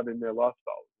people have in their lifestyle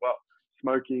as well.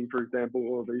 Smoking, for example,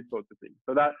 all of these sorts of things.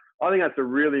 So that, I think that's a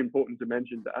really important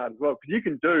dimension to add as well, because you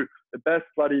can do the best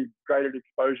bloody graded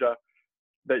exposure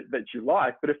that you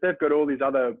like, but if they've got all these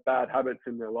other bad habits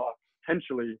in their life,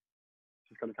 potentially it's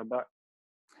just going to come back.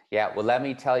 Yeah, well, let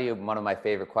me tell you one of my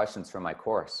favorite questions from my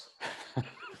course.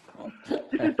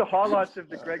 This is the highlights of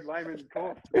the Greg Lehman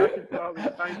course. Reconciling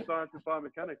pain science and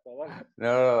biomechanics. I love it.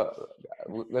 No,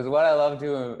 because what I love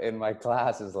doing in my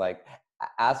class is like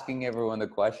asking everyone the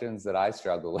questions that I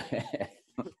struggle with.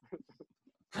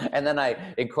 And then I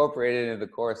incorporate it into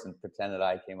the course and pretend that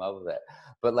I came up with it.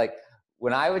 But like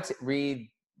when I would read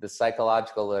the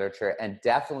psychological literature, and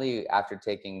definitely after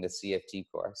taking the CFT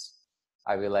course,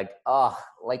 I'd be like, I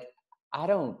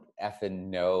don't effing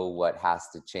know what has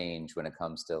to change when it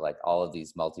comes to like all of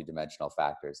these multidimensional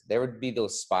factors. There would be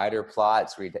those spider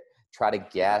plots where you try to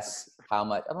guess how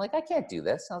much. I'm like, I can't do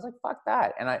this. And I was like, fuck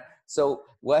that. So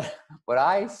what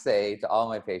I say to all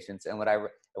my patients, and what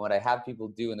I have people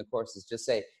do in the course is just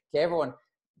say, okay, everyone,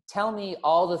 tell me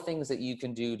all the things that you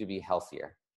can do to be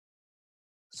healthier.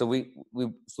 So we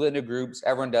split into groups,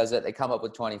 everyone does it, they come up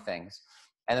with 20 things.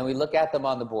 And then we look at them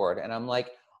on the board and I'm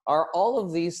like, are all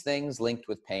of these things linked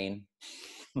with pain?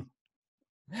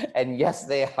 And yes,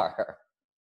 they are.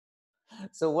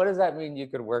 So what does that mean you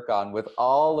could work on with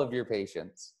all of your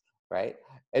patients, right?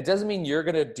 It doesn't mean you're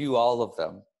going to do all of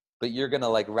them, but you're going to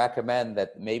like recommend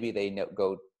that maybe they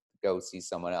go see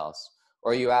someone else.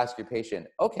 Or you ask your patient,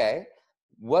 okay,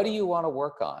 what do you want to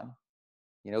work on?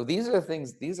 You know, these are the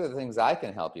things I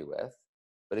can help you with.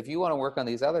 But if you want to work on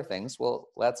these other things, well,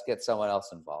 let's get someone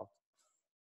else involved.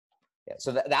 Yeah.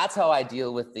 So that's how I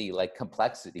deal with the like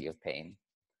complexity of pain,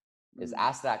 is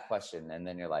ask that question. And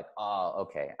then you're like, oh,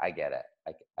 okay, I get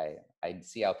it. I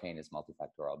see how pain is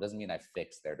multifactorial. It doesn't mean I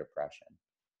fix their depression.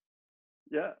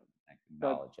 Yeah. I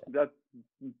acknowledge it. That's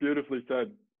beautifully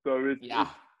said. So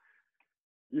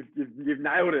you've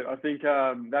nailed it. I think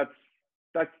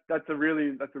that's a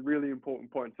really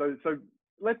important point. So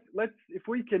let's if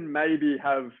we can maybe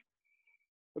have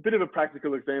a bit of a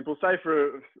practical example. Say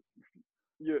for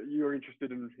you're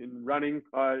interested in running,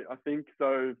 I think.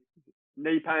 So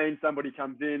knee pain, somebody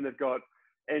comes in, they've got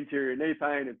anterior knee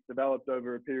pain. It's developed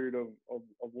over a period of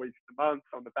weeks to months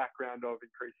on the background of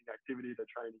increasing activity. They're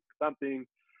training for something.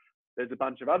 There's a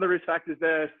bunch of other risk factors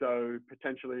there. So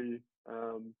potentially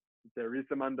there is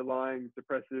some underlying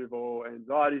depressive or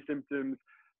anxiety symptoms.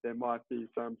 There might be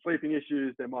some sleeping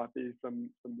issues. There might be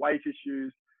some weight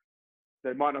issues.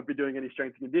 They might not be doing any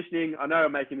strength and conditioning. I know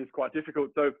I'm making this quite difficult.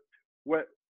 So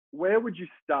where would you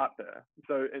start there?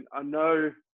 So, and I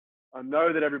know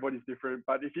that everybody's different,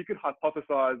 but if you could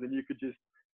hypothesize and you could just,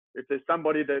 if there's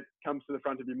somebody that comes to the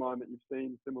front of your mind that you've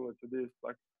seen similar to this,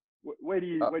 like where do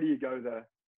you go there?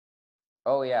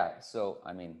 Oh yeah. So,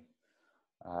 I mean,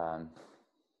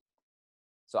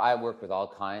 so I work with all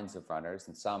kinds of runners,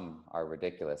 and some are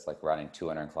ridiculous, like running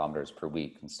 200 kilometers per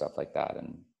week and stuff like that,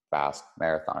 and fast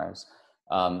marathoners.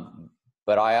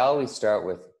 But I always start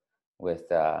with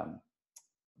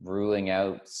ruling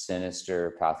out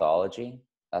sinister pathology.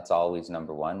 That's always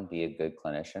number one. Be a good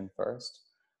clinician first.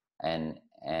 And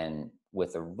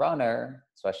with a runner,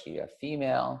 especially a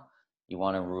female, you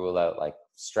want to rule out like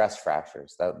stress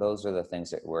fractures. Those are the things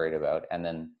that you're worried about. And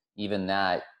then even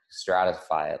that,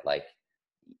 stratify it. Like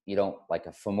you don't, like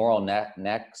a femoral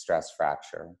neck stress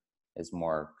fracture is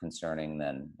more concerning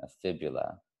than a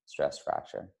fibula stress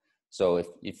fracture. So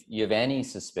if you have any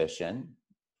suspicion,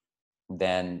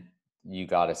 then you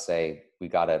got to say, we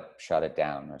got to shut it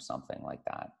down or something like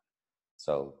that.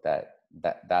 So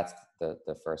that's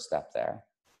the first step there,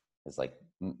 is like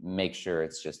make sure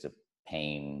it's just a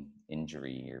pain,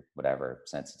 injury, or whatever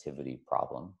sensitivity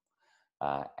problem.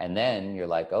 And then you're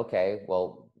like, okay,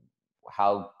 well,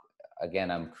 how,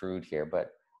 again, I'm crude here,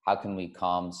 but how can we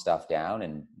calm stuff down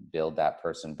and build that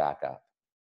person back up,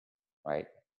 right?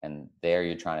 And there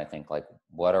you're trying to think like,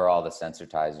 what are all the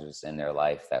sensitizers in their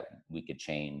life that we could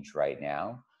change right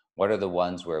now? What are the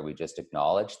ones where we just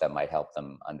acknowledge that might help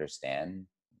them understand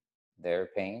their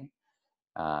pain?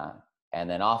 And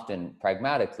then often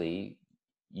pragmatically,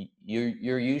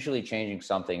 you're usually changing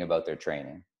something about their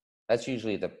training. That's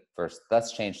usually the first,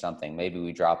 let's change something. Maybe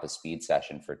we drop a speed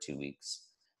session for 2 weeks.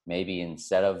 Maybe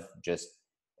instead of just,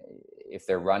 if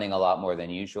they're running a lot more than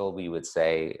usual, we would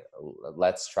say,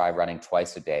 let's try running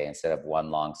twice a day instead of one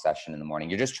long session in the morning.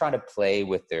 You're just trying to play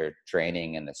with their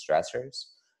training and the stressors.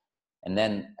 And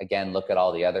then again, look at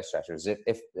all the other stressors.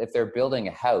 If they're building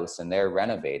a house and they're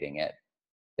renovating it,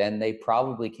 then they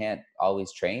probably can't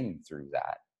always train through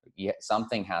that.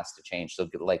 Something has to change. So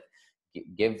like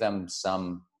give them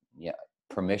some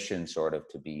permission sort of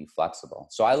to be flexible.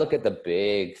 So I look at the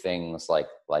big things like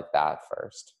that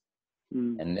first.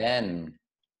 And then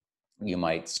you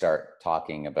might start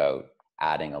talking about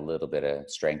adding a little bit of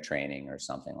strength training or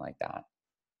something like that.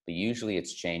 But usually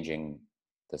it's changing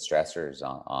the stressors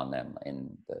on them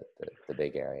in the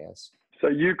big areas. So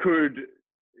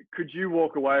could you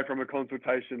walk away from a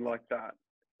consultation like that,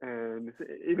 and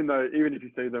even if you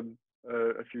see them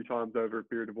a few times over a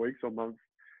period of weeks or months,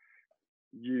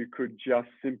 you could just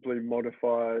simply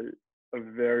modify a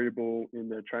variable in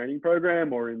their training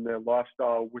program or in their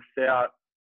lifestyle without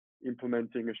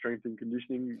implementing a strength and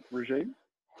conditioning regime?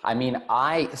 I mean,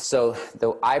 I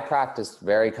practice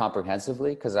very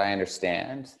comprehensively because I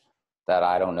understand that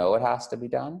I don't know what has to be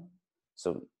done.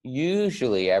 So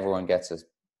usually everyone gets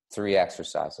 3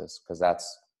 exercises because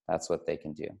that's what they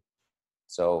can do.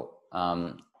 So,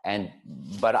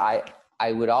 but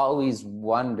I would always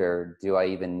wonder, do I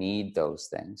even need those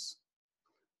things?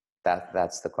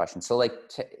 That's the question. So like,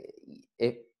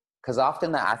 because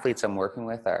often the athletes I'm working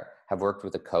with have worked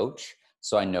with a coach.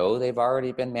 So I know they've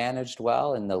already been managed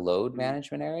well in the load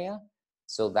management area.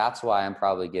 So that's why I'm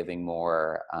probably giving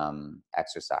more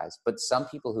exercise. But some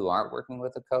people who aren't working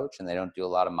with a coach and they don't do a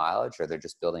lot of mileage, or they're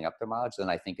just building up their mileage, then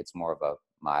I think it's more of a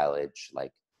mileage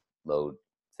like load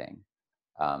thing.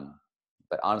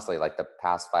 But honestly, like the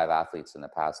past 5 athletes in the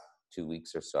past 2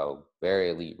 weeks or so,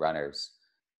 very elite runners,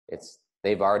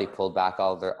 they've already pulled back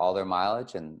all their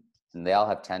mileage, and they all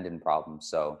have tendon problems.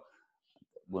 So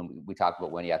when we talk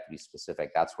about when you have to be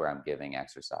specific, that's where I'm giving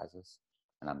exercises,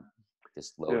 and I'm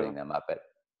just loading them up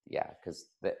because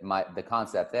the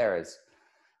concept there is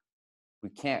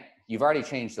you've already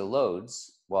changed the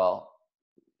loads,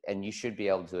 and you should be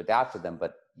able to adapt to them,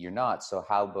 but you're not. So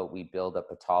how about we build up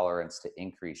a tolerance to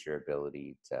increase your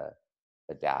ability to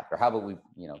adapt? Or how about we,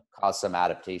 cause some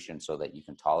adaptation so that you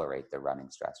can tolerate the running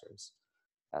stressors?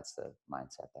 That's the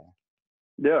mindset there.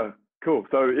 Yeah, cool.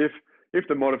 So if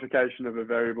the modification of a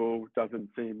variable doesn't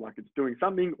seem like it's doing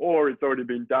something, or it's already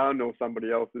been done, or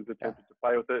somebody else has attempted to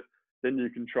play with it, then you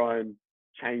can try and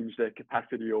change their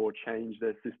capacity or change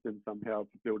their system somehow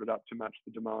to build it up to match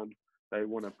the demand they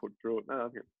want to put through it.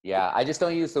 Yeah, I just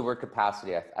don't use the word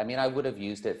capacity. I mean, I would have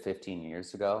used it 15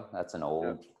 years ago. That's an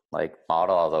old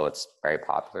model, although it's very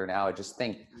popular now. I just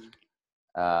think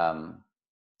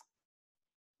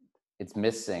it's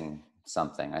missing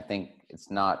something. I think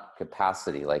it's not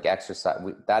capacity. Like exercise,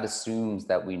 that assumes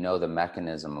that we know the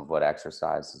mechanism of what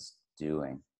exercise is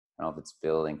doing. I don't know if it's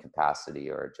building capacity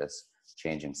or just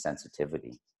changing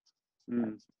sensitivity,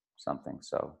 something.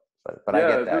 So, but I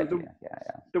get that idea.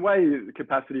 The way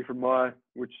capacity from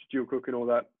which Jill Cook and all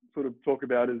that sort of talk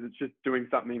about is it's just doing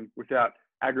something without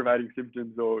aggravating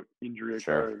symptoms or injury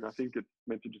occurring. I think it's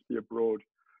meant to just be a broad.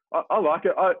 I like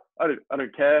it. I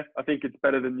don't care. I think it's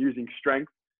better than using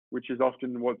strength, which is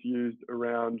often what's used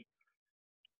around,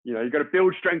 you've got to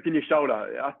build strength in your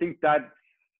shoulder. I think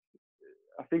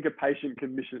a patient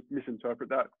can misinterpret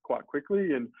that quite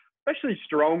quickly, and especially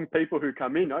strong people who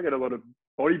come in. I get a lot of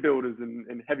bodybuilders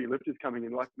and heavy lifters coming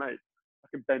in like, mate, I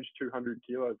can bench 200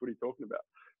 kilos. What are you talking about?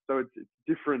 So it's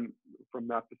different from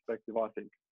that perspective, I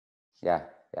think. Yeah.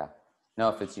 No,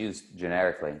 if it's used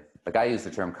generically, like I use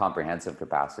the term comprehensive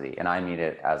capacity, and I mean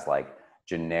it as like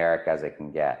generic as it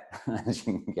can get, as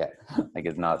you can get. Like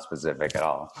it's not specific at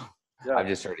all. Yeah. I've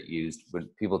just heard it used when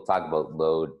people talk about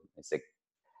load. It's like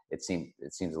it seems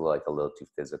like a little too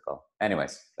physical.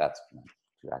 Anyways, that's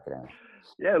too academic.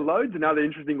 Yeah, load's another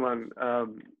interesting one.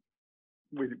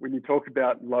 When you talk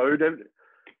about load,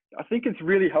 I think it's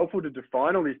really helpful to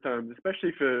define all these terms,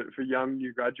 especially for young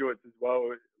new graduates as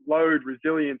well. Load,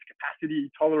 resilience, capacity,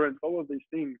 tolerance, all of these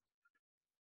things.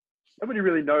 Nobody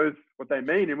really knows what they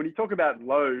mean. And when you talk about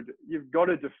load, you've got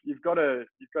to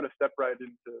separate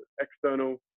into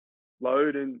external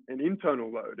load and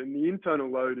internal load. And the internal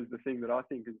load is the thing that I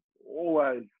think is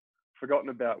always forgotten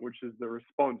about, which is the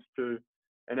response to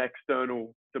an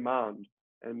external demand.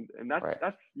 And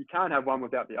that's you can't have one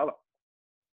without the other.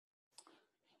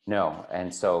 No.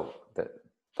 And so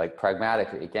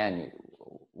pragmatically, again,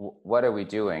 what are we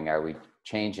doing? Are we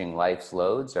changing life's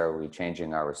loads, or are we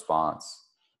changing our response?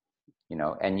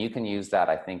 And you can use that,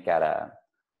 I think, at a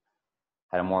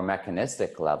more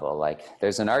mechanistic level. Like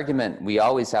there's an argument, we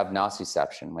always have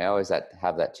nociception. We always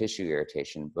have that tissue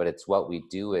irritation, but it's what we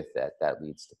do with it that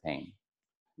leads to pain.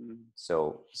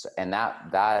 So and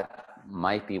that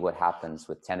might be what happens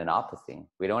with tendinopathy.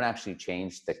 We don't actually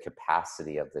change the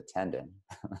capacity of the tendon.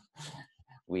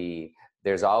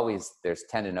 There's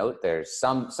tendon, there's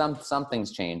some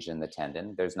things change in the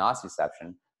tendon. There's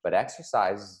nociception, but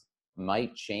exercise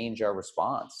might change our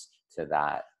response to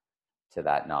that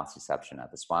nociception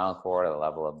at the spinal cord, at the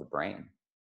level of the brain.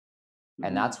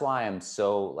 And that's why I'm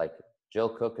so Jill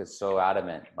Cook is so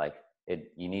adamant,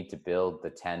 you need to build the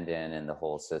tendon and the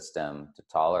whole system to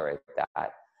tolerate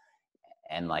that.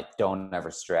 And don't ever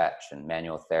stretch, and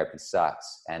manual therapy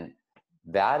sucks. And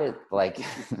that is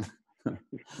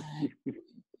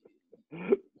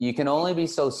you can only be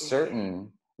so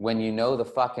certain when you know the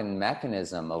fucking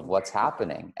mechanism of what's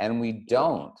happening, and we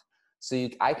don't. So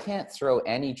I can't throw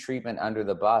any treatment under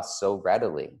the bus so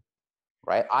readily,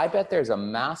 right? I bet there's a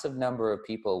massive number of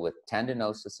people with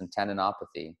tendinosis and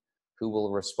tendinopathy who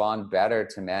will respond better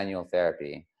to manual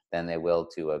therapy than they will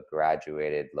to a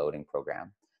graduated loading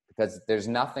program, because there's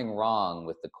nothing wrong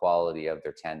with the quality of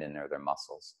their tendon or their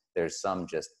muscles. There's some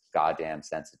just goddamn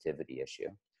sensitivity issue,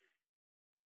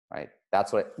 right?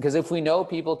 Because if we know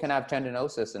people can have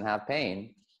tendinosis and have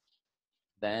pain,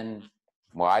 then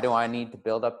why do I need to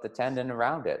build up the tendon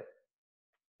around it?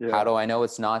 Yeah. How do I know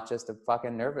it's not just a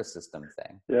fucking nervous system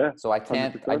thing? Yeah. So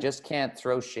I just can't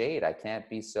throw shade. I can't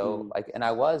be so and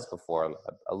I was before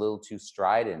a little too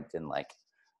strident and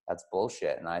that's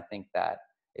bullshit. And I think that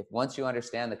if once you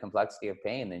understand the complexity of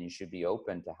pain, then you should be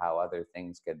open to how other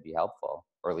things could be helpful,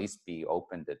 or at least be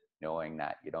open to knowing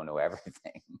that you don't know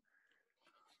everything.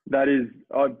 That is,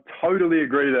 I totally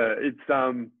agree there. It's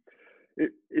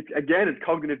again, it's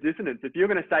cognitive dissonance. If you're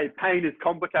going to say pain is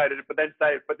complicated, but then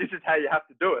say, but this is how you have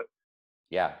to do it.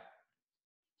 Yeah.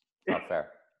 Not fair.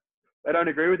 They don't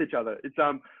agree with each other. It's,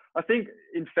 I think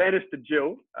in fairness to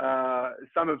Jill,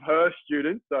 some of her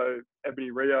students, so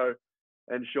Ebony Rio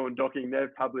and Sean Docking,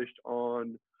 they've published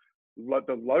on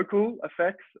the local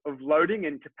effects of loading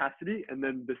and capacity, and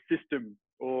then the system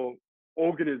or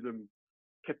organism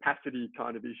capacity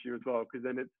kind of issue as well, because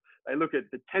then they look at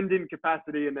the tendon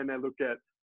capacity, and then they look at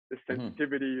the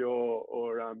sensitivity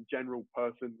or general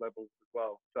person levels as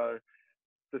well. So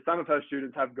some of her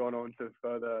students have gone on to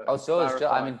further. Oh, so is Jill.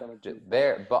 I mean,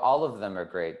 but all of them are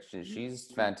great.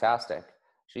 She's fantastic.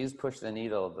 She's pushed the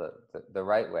needle the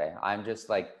right way. I'm just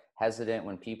like hesitant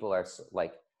when people are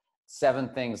like 7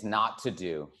 things not to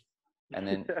do,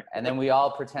 and then we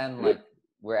all pretend like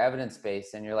we're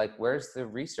evidence-based, and you're like, where's the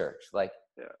research? Like,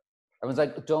 everyone's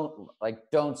like,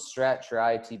 don't stretch your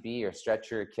ITB or stretch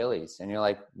your Achilles. And you're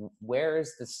like, where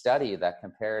is the study that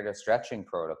compared a stretching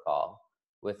protocol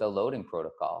with a loading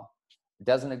protocol? It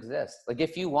doesn't exist. Like,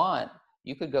 if you want,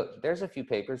 you could go, there's a few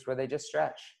papers where they just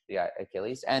stretch the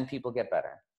Achilles and people get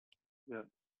better. Yeah.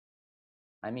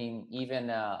 I mean, even,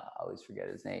 I always forget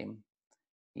his name.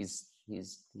 He's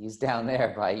down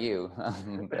there by you.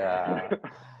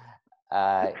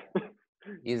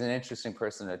 He's an interesting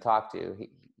person to talk to.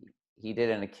 He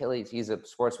did an Achilles, he's a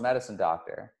sports medicine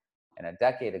doctor. And a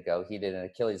decade ago, he did an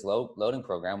Achilles loading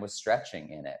program with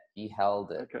stretching in it. He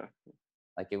held it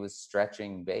like it was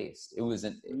stretching based. It was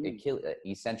an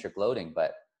eccentric loading,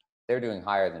 but they're doing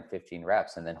higher than 15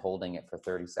 reps and then holding it for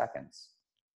 30 seconds.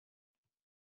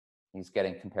 He's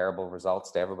getting comparable results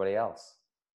to everybody else.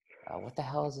 What the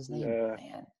hell is his name?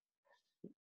 Man.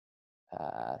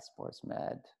 Sports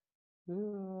med.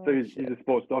 So he's a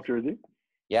sports doctor, is he?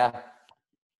 Yeah.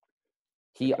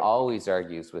 He always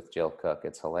argues with Jill Cook.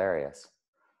 It's hilarious.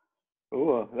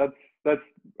 Oh, that's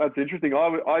interesting.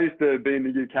 I used to be in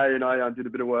the UK, and I did a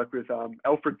bit of work with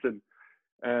Alfredson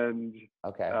and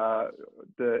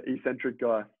the eccentric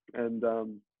guy, and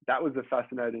that was a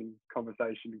fascinating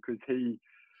conversation because he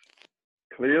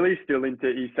clearly still into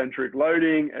eccentric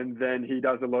loading, and then he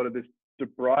does a lot of this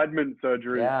debridement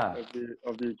surgery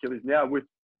of the Achilles now with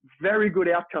very good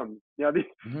outcomes. Now this.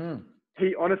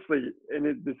 He honestly, and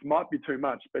this might be too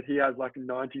much, but he has like a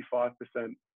 95%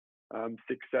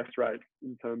 success rate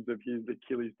in terms of his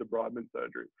Achilles debridement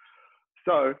surgery.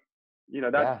 So,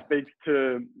 that speaks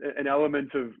to an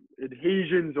element of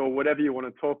adhesions or whatever you want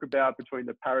to talk about between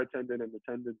the paratendon and the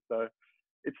tendon. So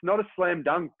it's not a slam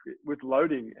dunk with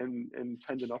loading and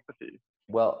tendinopathy.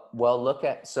 Well, look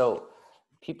at, so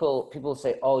people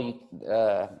say,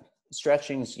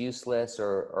 stretching's useless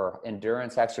or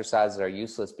endurance exercises are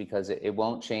useless because it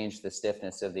won't change the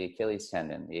stiffness of the Achilles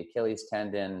tendon. The Achilles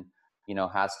tendon,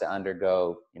 has to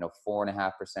undergo,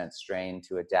 4.5% strain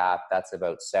to adapt. That's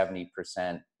about 70%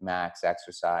 max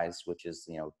exercise, which is,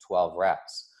 12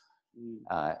 reps.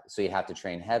 So you have to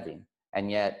train heavy. And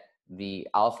yet the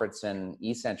Alfredson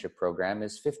eccentric program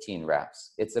is 15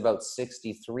 reps. It's about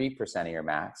 63% of your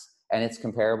max, and it's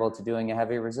comparable to doing a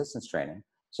heavy resistance training.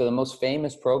 So the most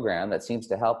famous program that seems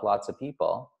to help lots of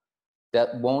people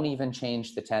that won't even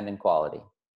change the tendon quality.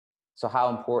 So how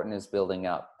important is building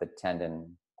up the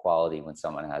tendon quality when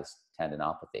someone has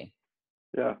tendinopathy?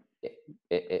 Yeah.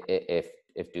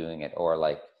 If doing it, or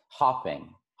like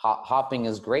hopping. Hopping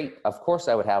is great. Of course,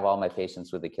 I would have all my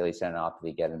patients with Achilles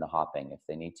tendinopathy get into hopping if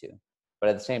they need to. But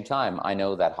at the same time, I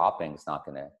know that hopping is not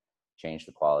going to change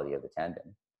the quality of the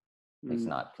tendon. At least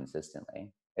not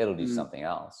consistently. It'll do something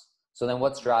else. So then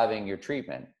what's driving your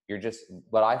treatment?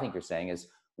 What I think you're saying is,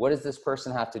 what does this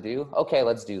person have to do? Okay,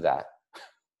 let's do that.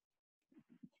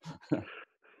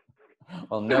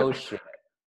 Well, no shit.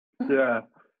 Yeah,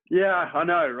 I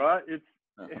know, right? It's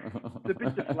a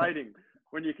bit deflating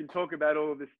when you can talk about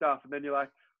all of this stuff and then you're like,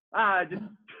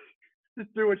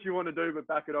 just do what you want to do, but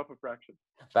back it off a fraction.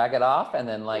 Back it off, and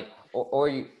then like, or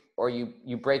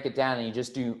you break it down and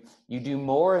you do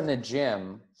more in the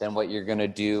gym than what you're going to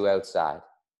do outside.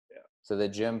 So the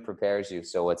gym prepares you,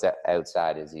 so what's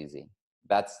outside is easy.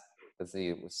 That's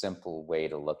the simple way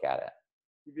to look at it.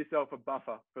 Give yourself a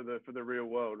buffer for the real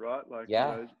world, right? Like,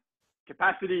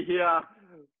 capacity here,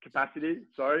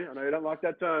 sorry, I know you don't like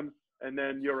that term, and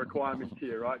then your requirements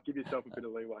here, right? Give yourself a bit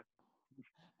of leeway.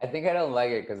 I think I don't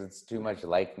like it because it's too much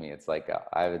like me. It's like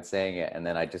I've been saying it, and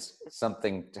then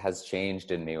something has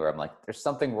changed in me where I'm like, there's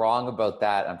something wrong about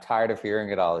that. I'm tired of hearing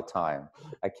it all the time.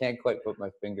 I can't quite put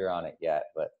my finger on it yet,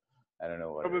 but I don't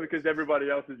know what it Probably is. because everybody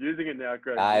else is using it now,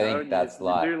 Greg. I think And that's a you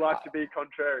lot. do like to be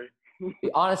contrary.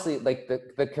 Honestly, like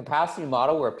the capacity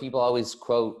model where people always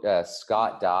quote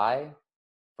Scott Dye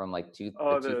from like the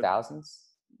Oh, 2000s.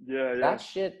 yeah. That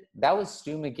shit, that was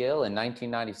Stu McGill in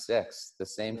 1996. The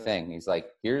same Yeah. thing. He's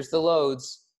like, here's the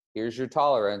loads, here's your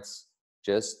tolerance.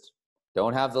 Just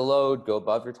don't have the load, go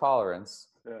above your tolerance.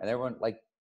 Yeah. And everyone like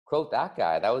quote that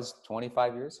guy. That was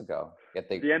 25 years ago. Yet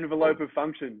they The envelope of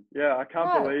function. Yeah, I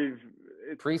can't believe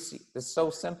it's it's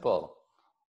so simple.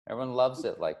 Everyone loves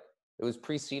it. Like it was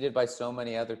preceded by so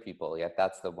many other people. Yet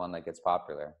that's the one that gets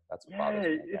popular. That's what yeah. bothers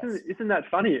me, I guess. Isn't that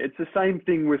funny? It's the same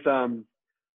thing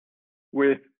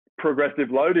with progressive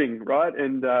loading, right?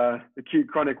 And acute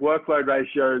chronic workload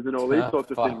ratios and all these Oh, sorts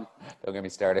of things. fuck. Don't get me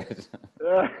started.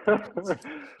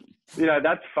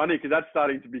 That's funny because that's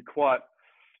starting to be quite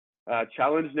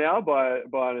challenged now by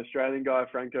an Australian guy,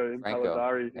 Franco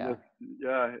Impalazari.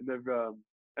 Yeah.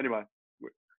 Anyway,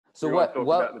 So we won't talk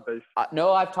about the beef.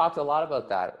 No, I've talked a lot about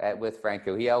that with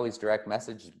Franco. He always direct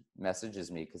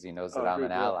messages me because he knows that I'm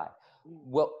an ally.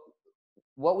 What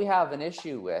we have an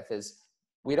issue with is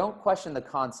we don't question the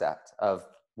concept of,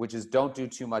 which is don't do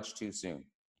too much too soon.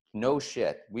 No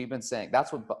shit. We've been saying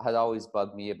that's what has always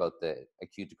bugged me about the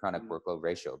acute to chronic workload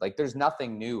ratio. Like there's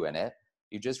nothing new in it.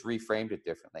 You just reframed it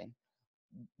differently.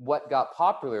 What got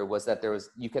popular was that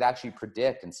you could actually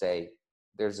predict and say,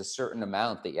 there's a certain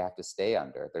amount that you have to stay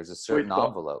under. There's a certain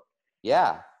envelope.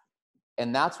 Yeah.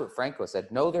 And that's what Franco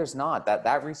said. No, there's not.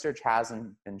 That research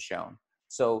hasn't been shown.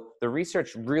 So the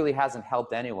research really hasn't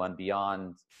helped anyone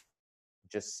beyond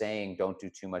just saying don't do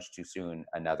too much too soon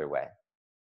another way.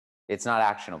 It's not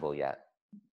actionable yet.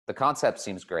 The concept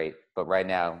seems great, but right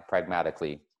now,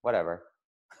 pragmatically, whatever.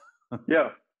 Yeah.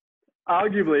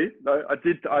 Arguably, though, I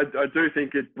do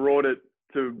think it brought it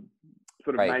to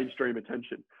sort of mainstream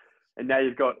attention. And now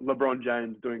you've got LeBron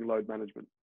James doing load management.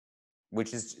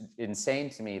 Which is insane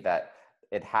to me that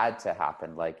it had to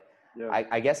happen. Like,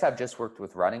 I guess I've just worked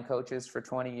with running coaches for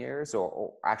 20 years,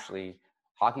 or actually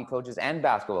hockey coaches and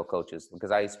basketball coaches,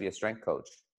 because I used to be a strength coach.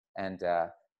 And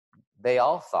they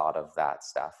all thought of that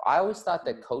stuff. I always thought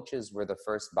that coaches were the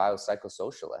first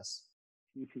biopsychosocialists.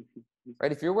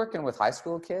 Right? If you're working with high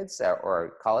school kids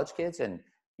or college kids and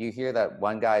you hear that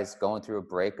one guy's going through a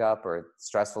breakup or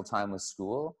stressful time with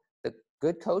school, the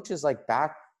good coaches like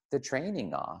back the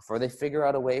training off, or they figure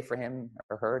out a way for him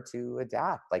or her to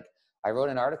adapt. Like I wrote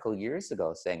an article years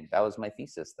ago saying that was my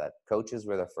thesis, that coaches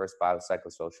were the first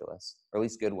biopsychosocialists, or at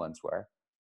least good ones were.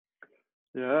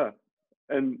 Yeah.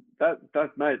 And that's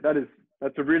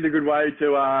a really good way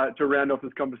to round off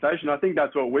this conversation. I think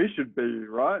that's what we should be,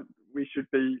 right? We should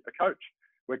be a coach.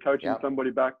 We're coaching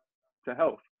somebody back to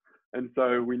health. And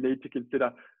so we need to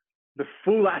consider the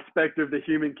full aspect of the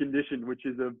human condition, which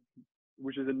is a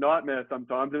nightmare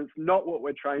sometimes. And it's not what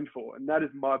we're trained for. And that is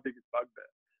my biggest bugbear,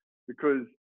 because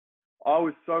I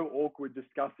was so awkward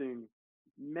discussing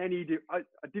I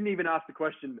didn't even ask the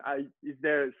question, is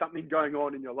there something going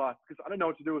on in your life? Because I don't know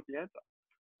what to do with the answer.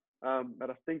 But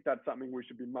I think that's something we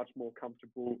should be much more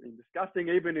comfortable in discussing,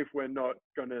 even if we're not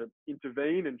going to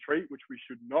intervene and treat, which we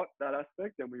should not, that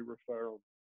aspect, then we refer on.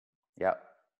 Yeah,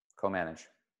 co-manage.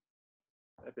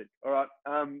 Epic. All right.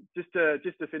 Just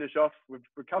to finish off, we've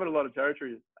covered a lot of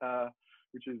territory,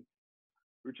 which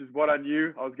is what I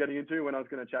knew I was getting into when I was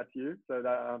going to chat to you. So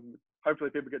that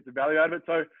hopefully people get some value out of it.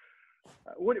 So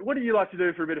what do you like to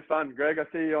do for a bit of fun, Greg? I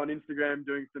see you on Instagram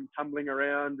doing some tumbling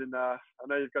around, and I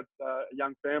know you've got a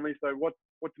young family. So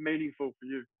what's meaningful for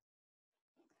you?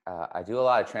 I do a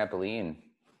lot of trampoline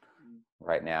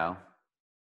right now.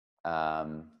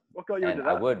 What got you into that?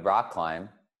 I would rock climb.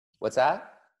 What's that?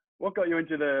 What got you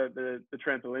into the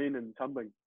trampoline and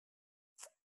tumbling?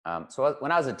 So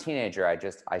when I was a teenager, I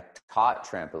taught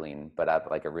trampoline, but at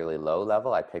like a really low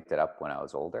level. I picked it up when I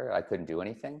was older. I couldn't do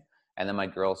anything. And then my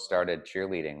girls started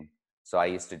cheerleading. So I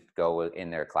used to go in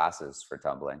their classes for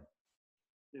tumbling.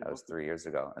 That was 3 years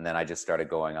ago. And then I just started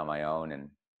going on my own. And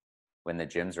when the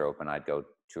gyms are open, I'd go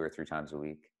 2 or 3 times a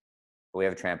week. But we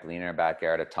have a trampoline in our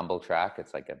backyard, a tumble track.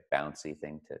 It's like a bouncy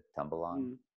thing to tumble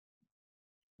on.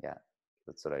 Yeah,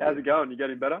 that's what I do. How's it going? You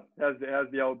getting better? How's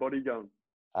the old body going?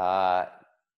 I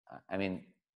mean,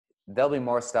 there'll be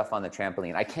more stuff on the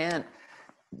trampoline.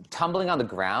 Tumbling on the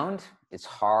ground is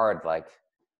hard. Like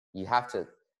you have to,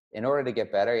 in order to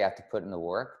get better, you have to put in the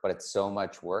work, but it's so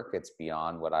much work, it's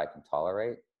beyond what I can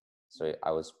tolerate. So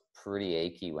I was pretty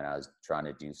achy when I was trying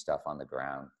to do stuff on the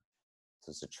ground. So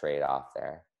it's a trade-off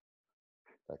there.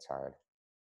 That's hard.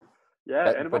 Yeah,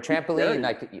 and it But must be trampoline,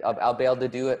 scary. like I'll be able to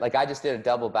do it. Like I just did a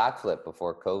double backflip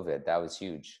before COVID. That was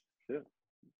huge. Yeah.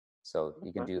 So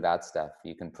you can Okay. do that stuff.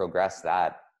 You can progress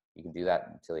that. You can do that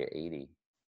until you're 80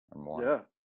 or more. Yeah,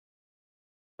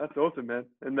 that's awesome, man.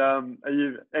 And are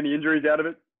you any injuries out of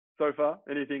it so far?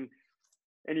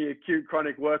 Any acute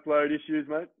chronic workload issues,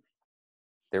 mate?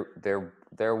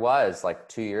 There was like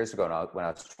 2 years ago when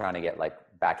I was trying to get like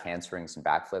back handsprings and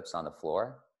backflips on the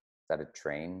floor. That had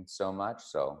trained so much,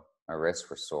 so my wrists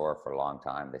were sore for a long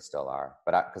time. They still are,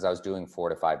 but because I was doing 4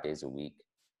 to 5 days a week,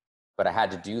 but I had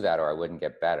to do that or I wouldn't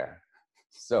get better.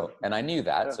 So, and I knew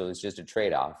that, Yeah. so it was just a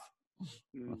trade-off.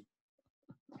 Mm.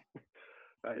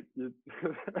 Mate,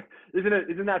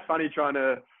 isn't that funny trying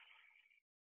to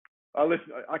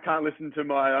I can't listen to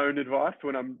my own advice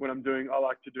when I'm doing. I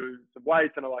like to do some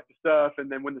weights and I like to surf,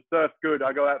 and then when the surf's good,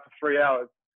 I go out for 3 hours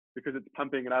because it's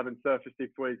pumping and I haven't surfed for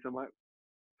 6 weeks. I'm like,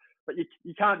 but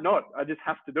you can't not. I just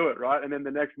have to do it, right? And then the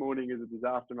next morning is a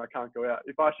disaster and I can't go out.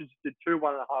 If I should just did 2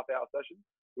 1.5-hour sessions,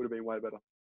 would have been way better.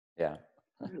 Yeah.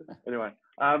 Anyway,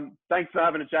 thanks for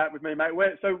having a chat with me, mate.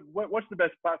 What's the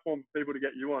best platform for people to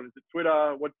get you on? Is it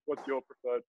Twitter? What's your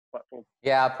preferred platform?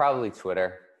 Yeah, probably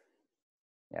Twitter.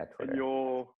 Yeah, And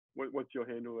Twitter. what's your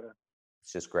handle there?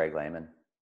 It's just Greg Lehman.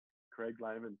 Craig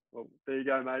Lehman. Well, there you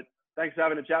go, mate. Thanks for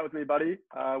having a chat with me, buddy.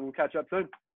 We'll catch up soon.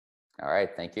 All right.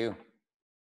 Thank you.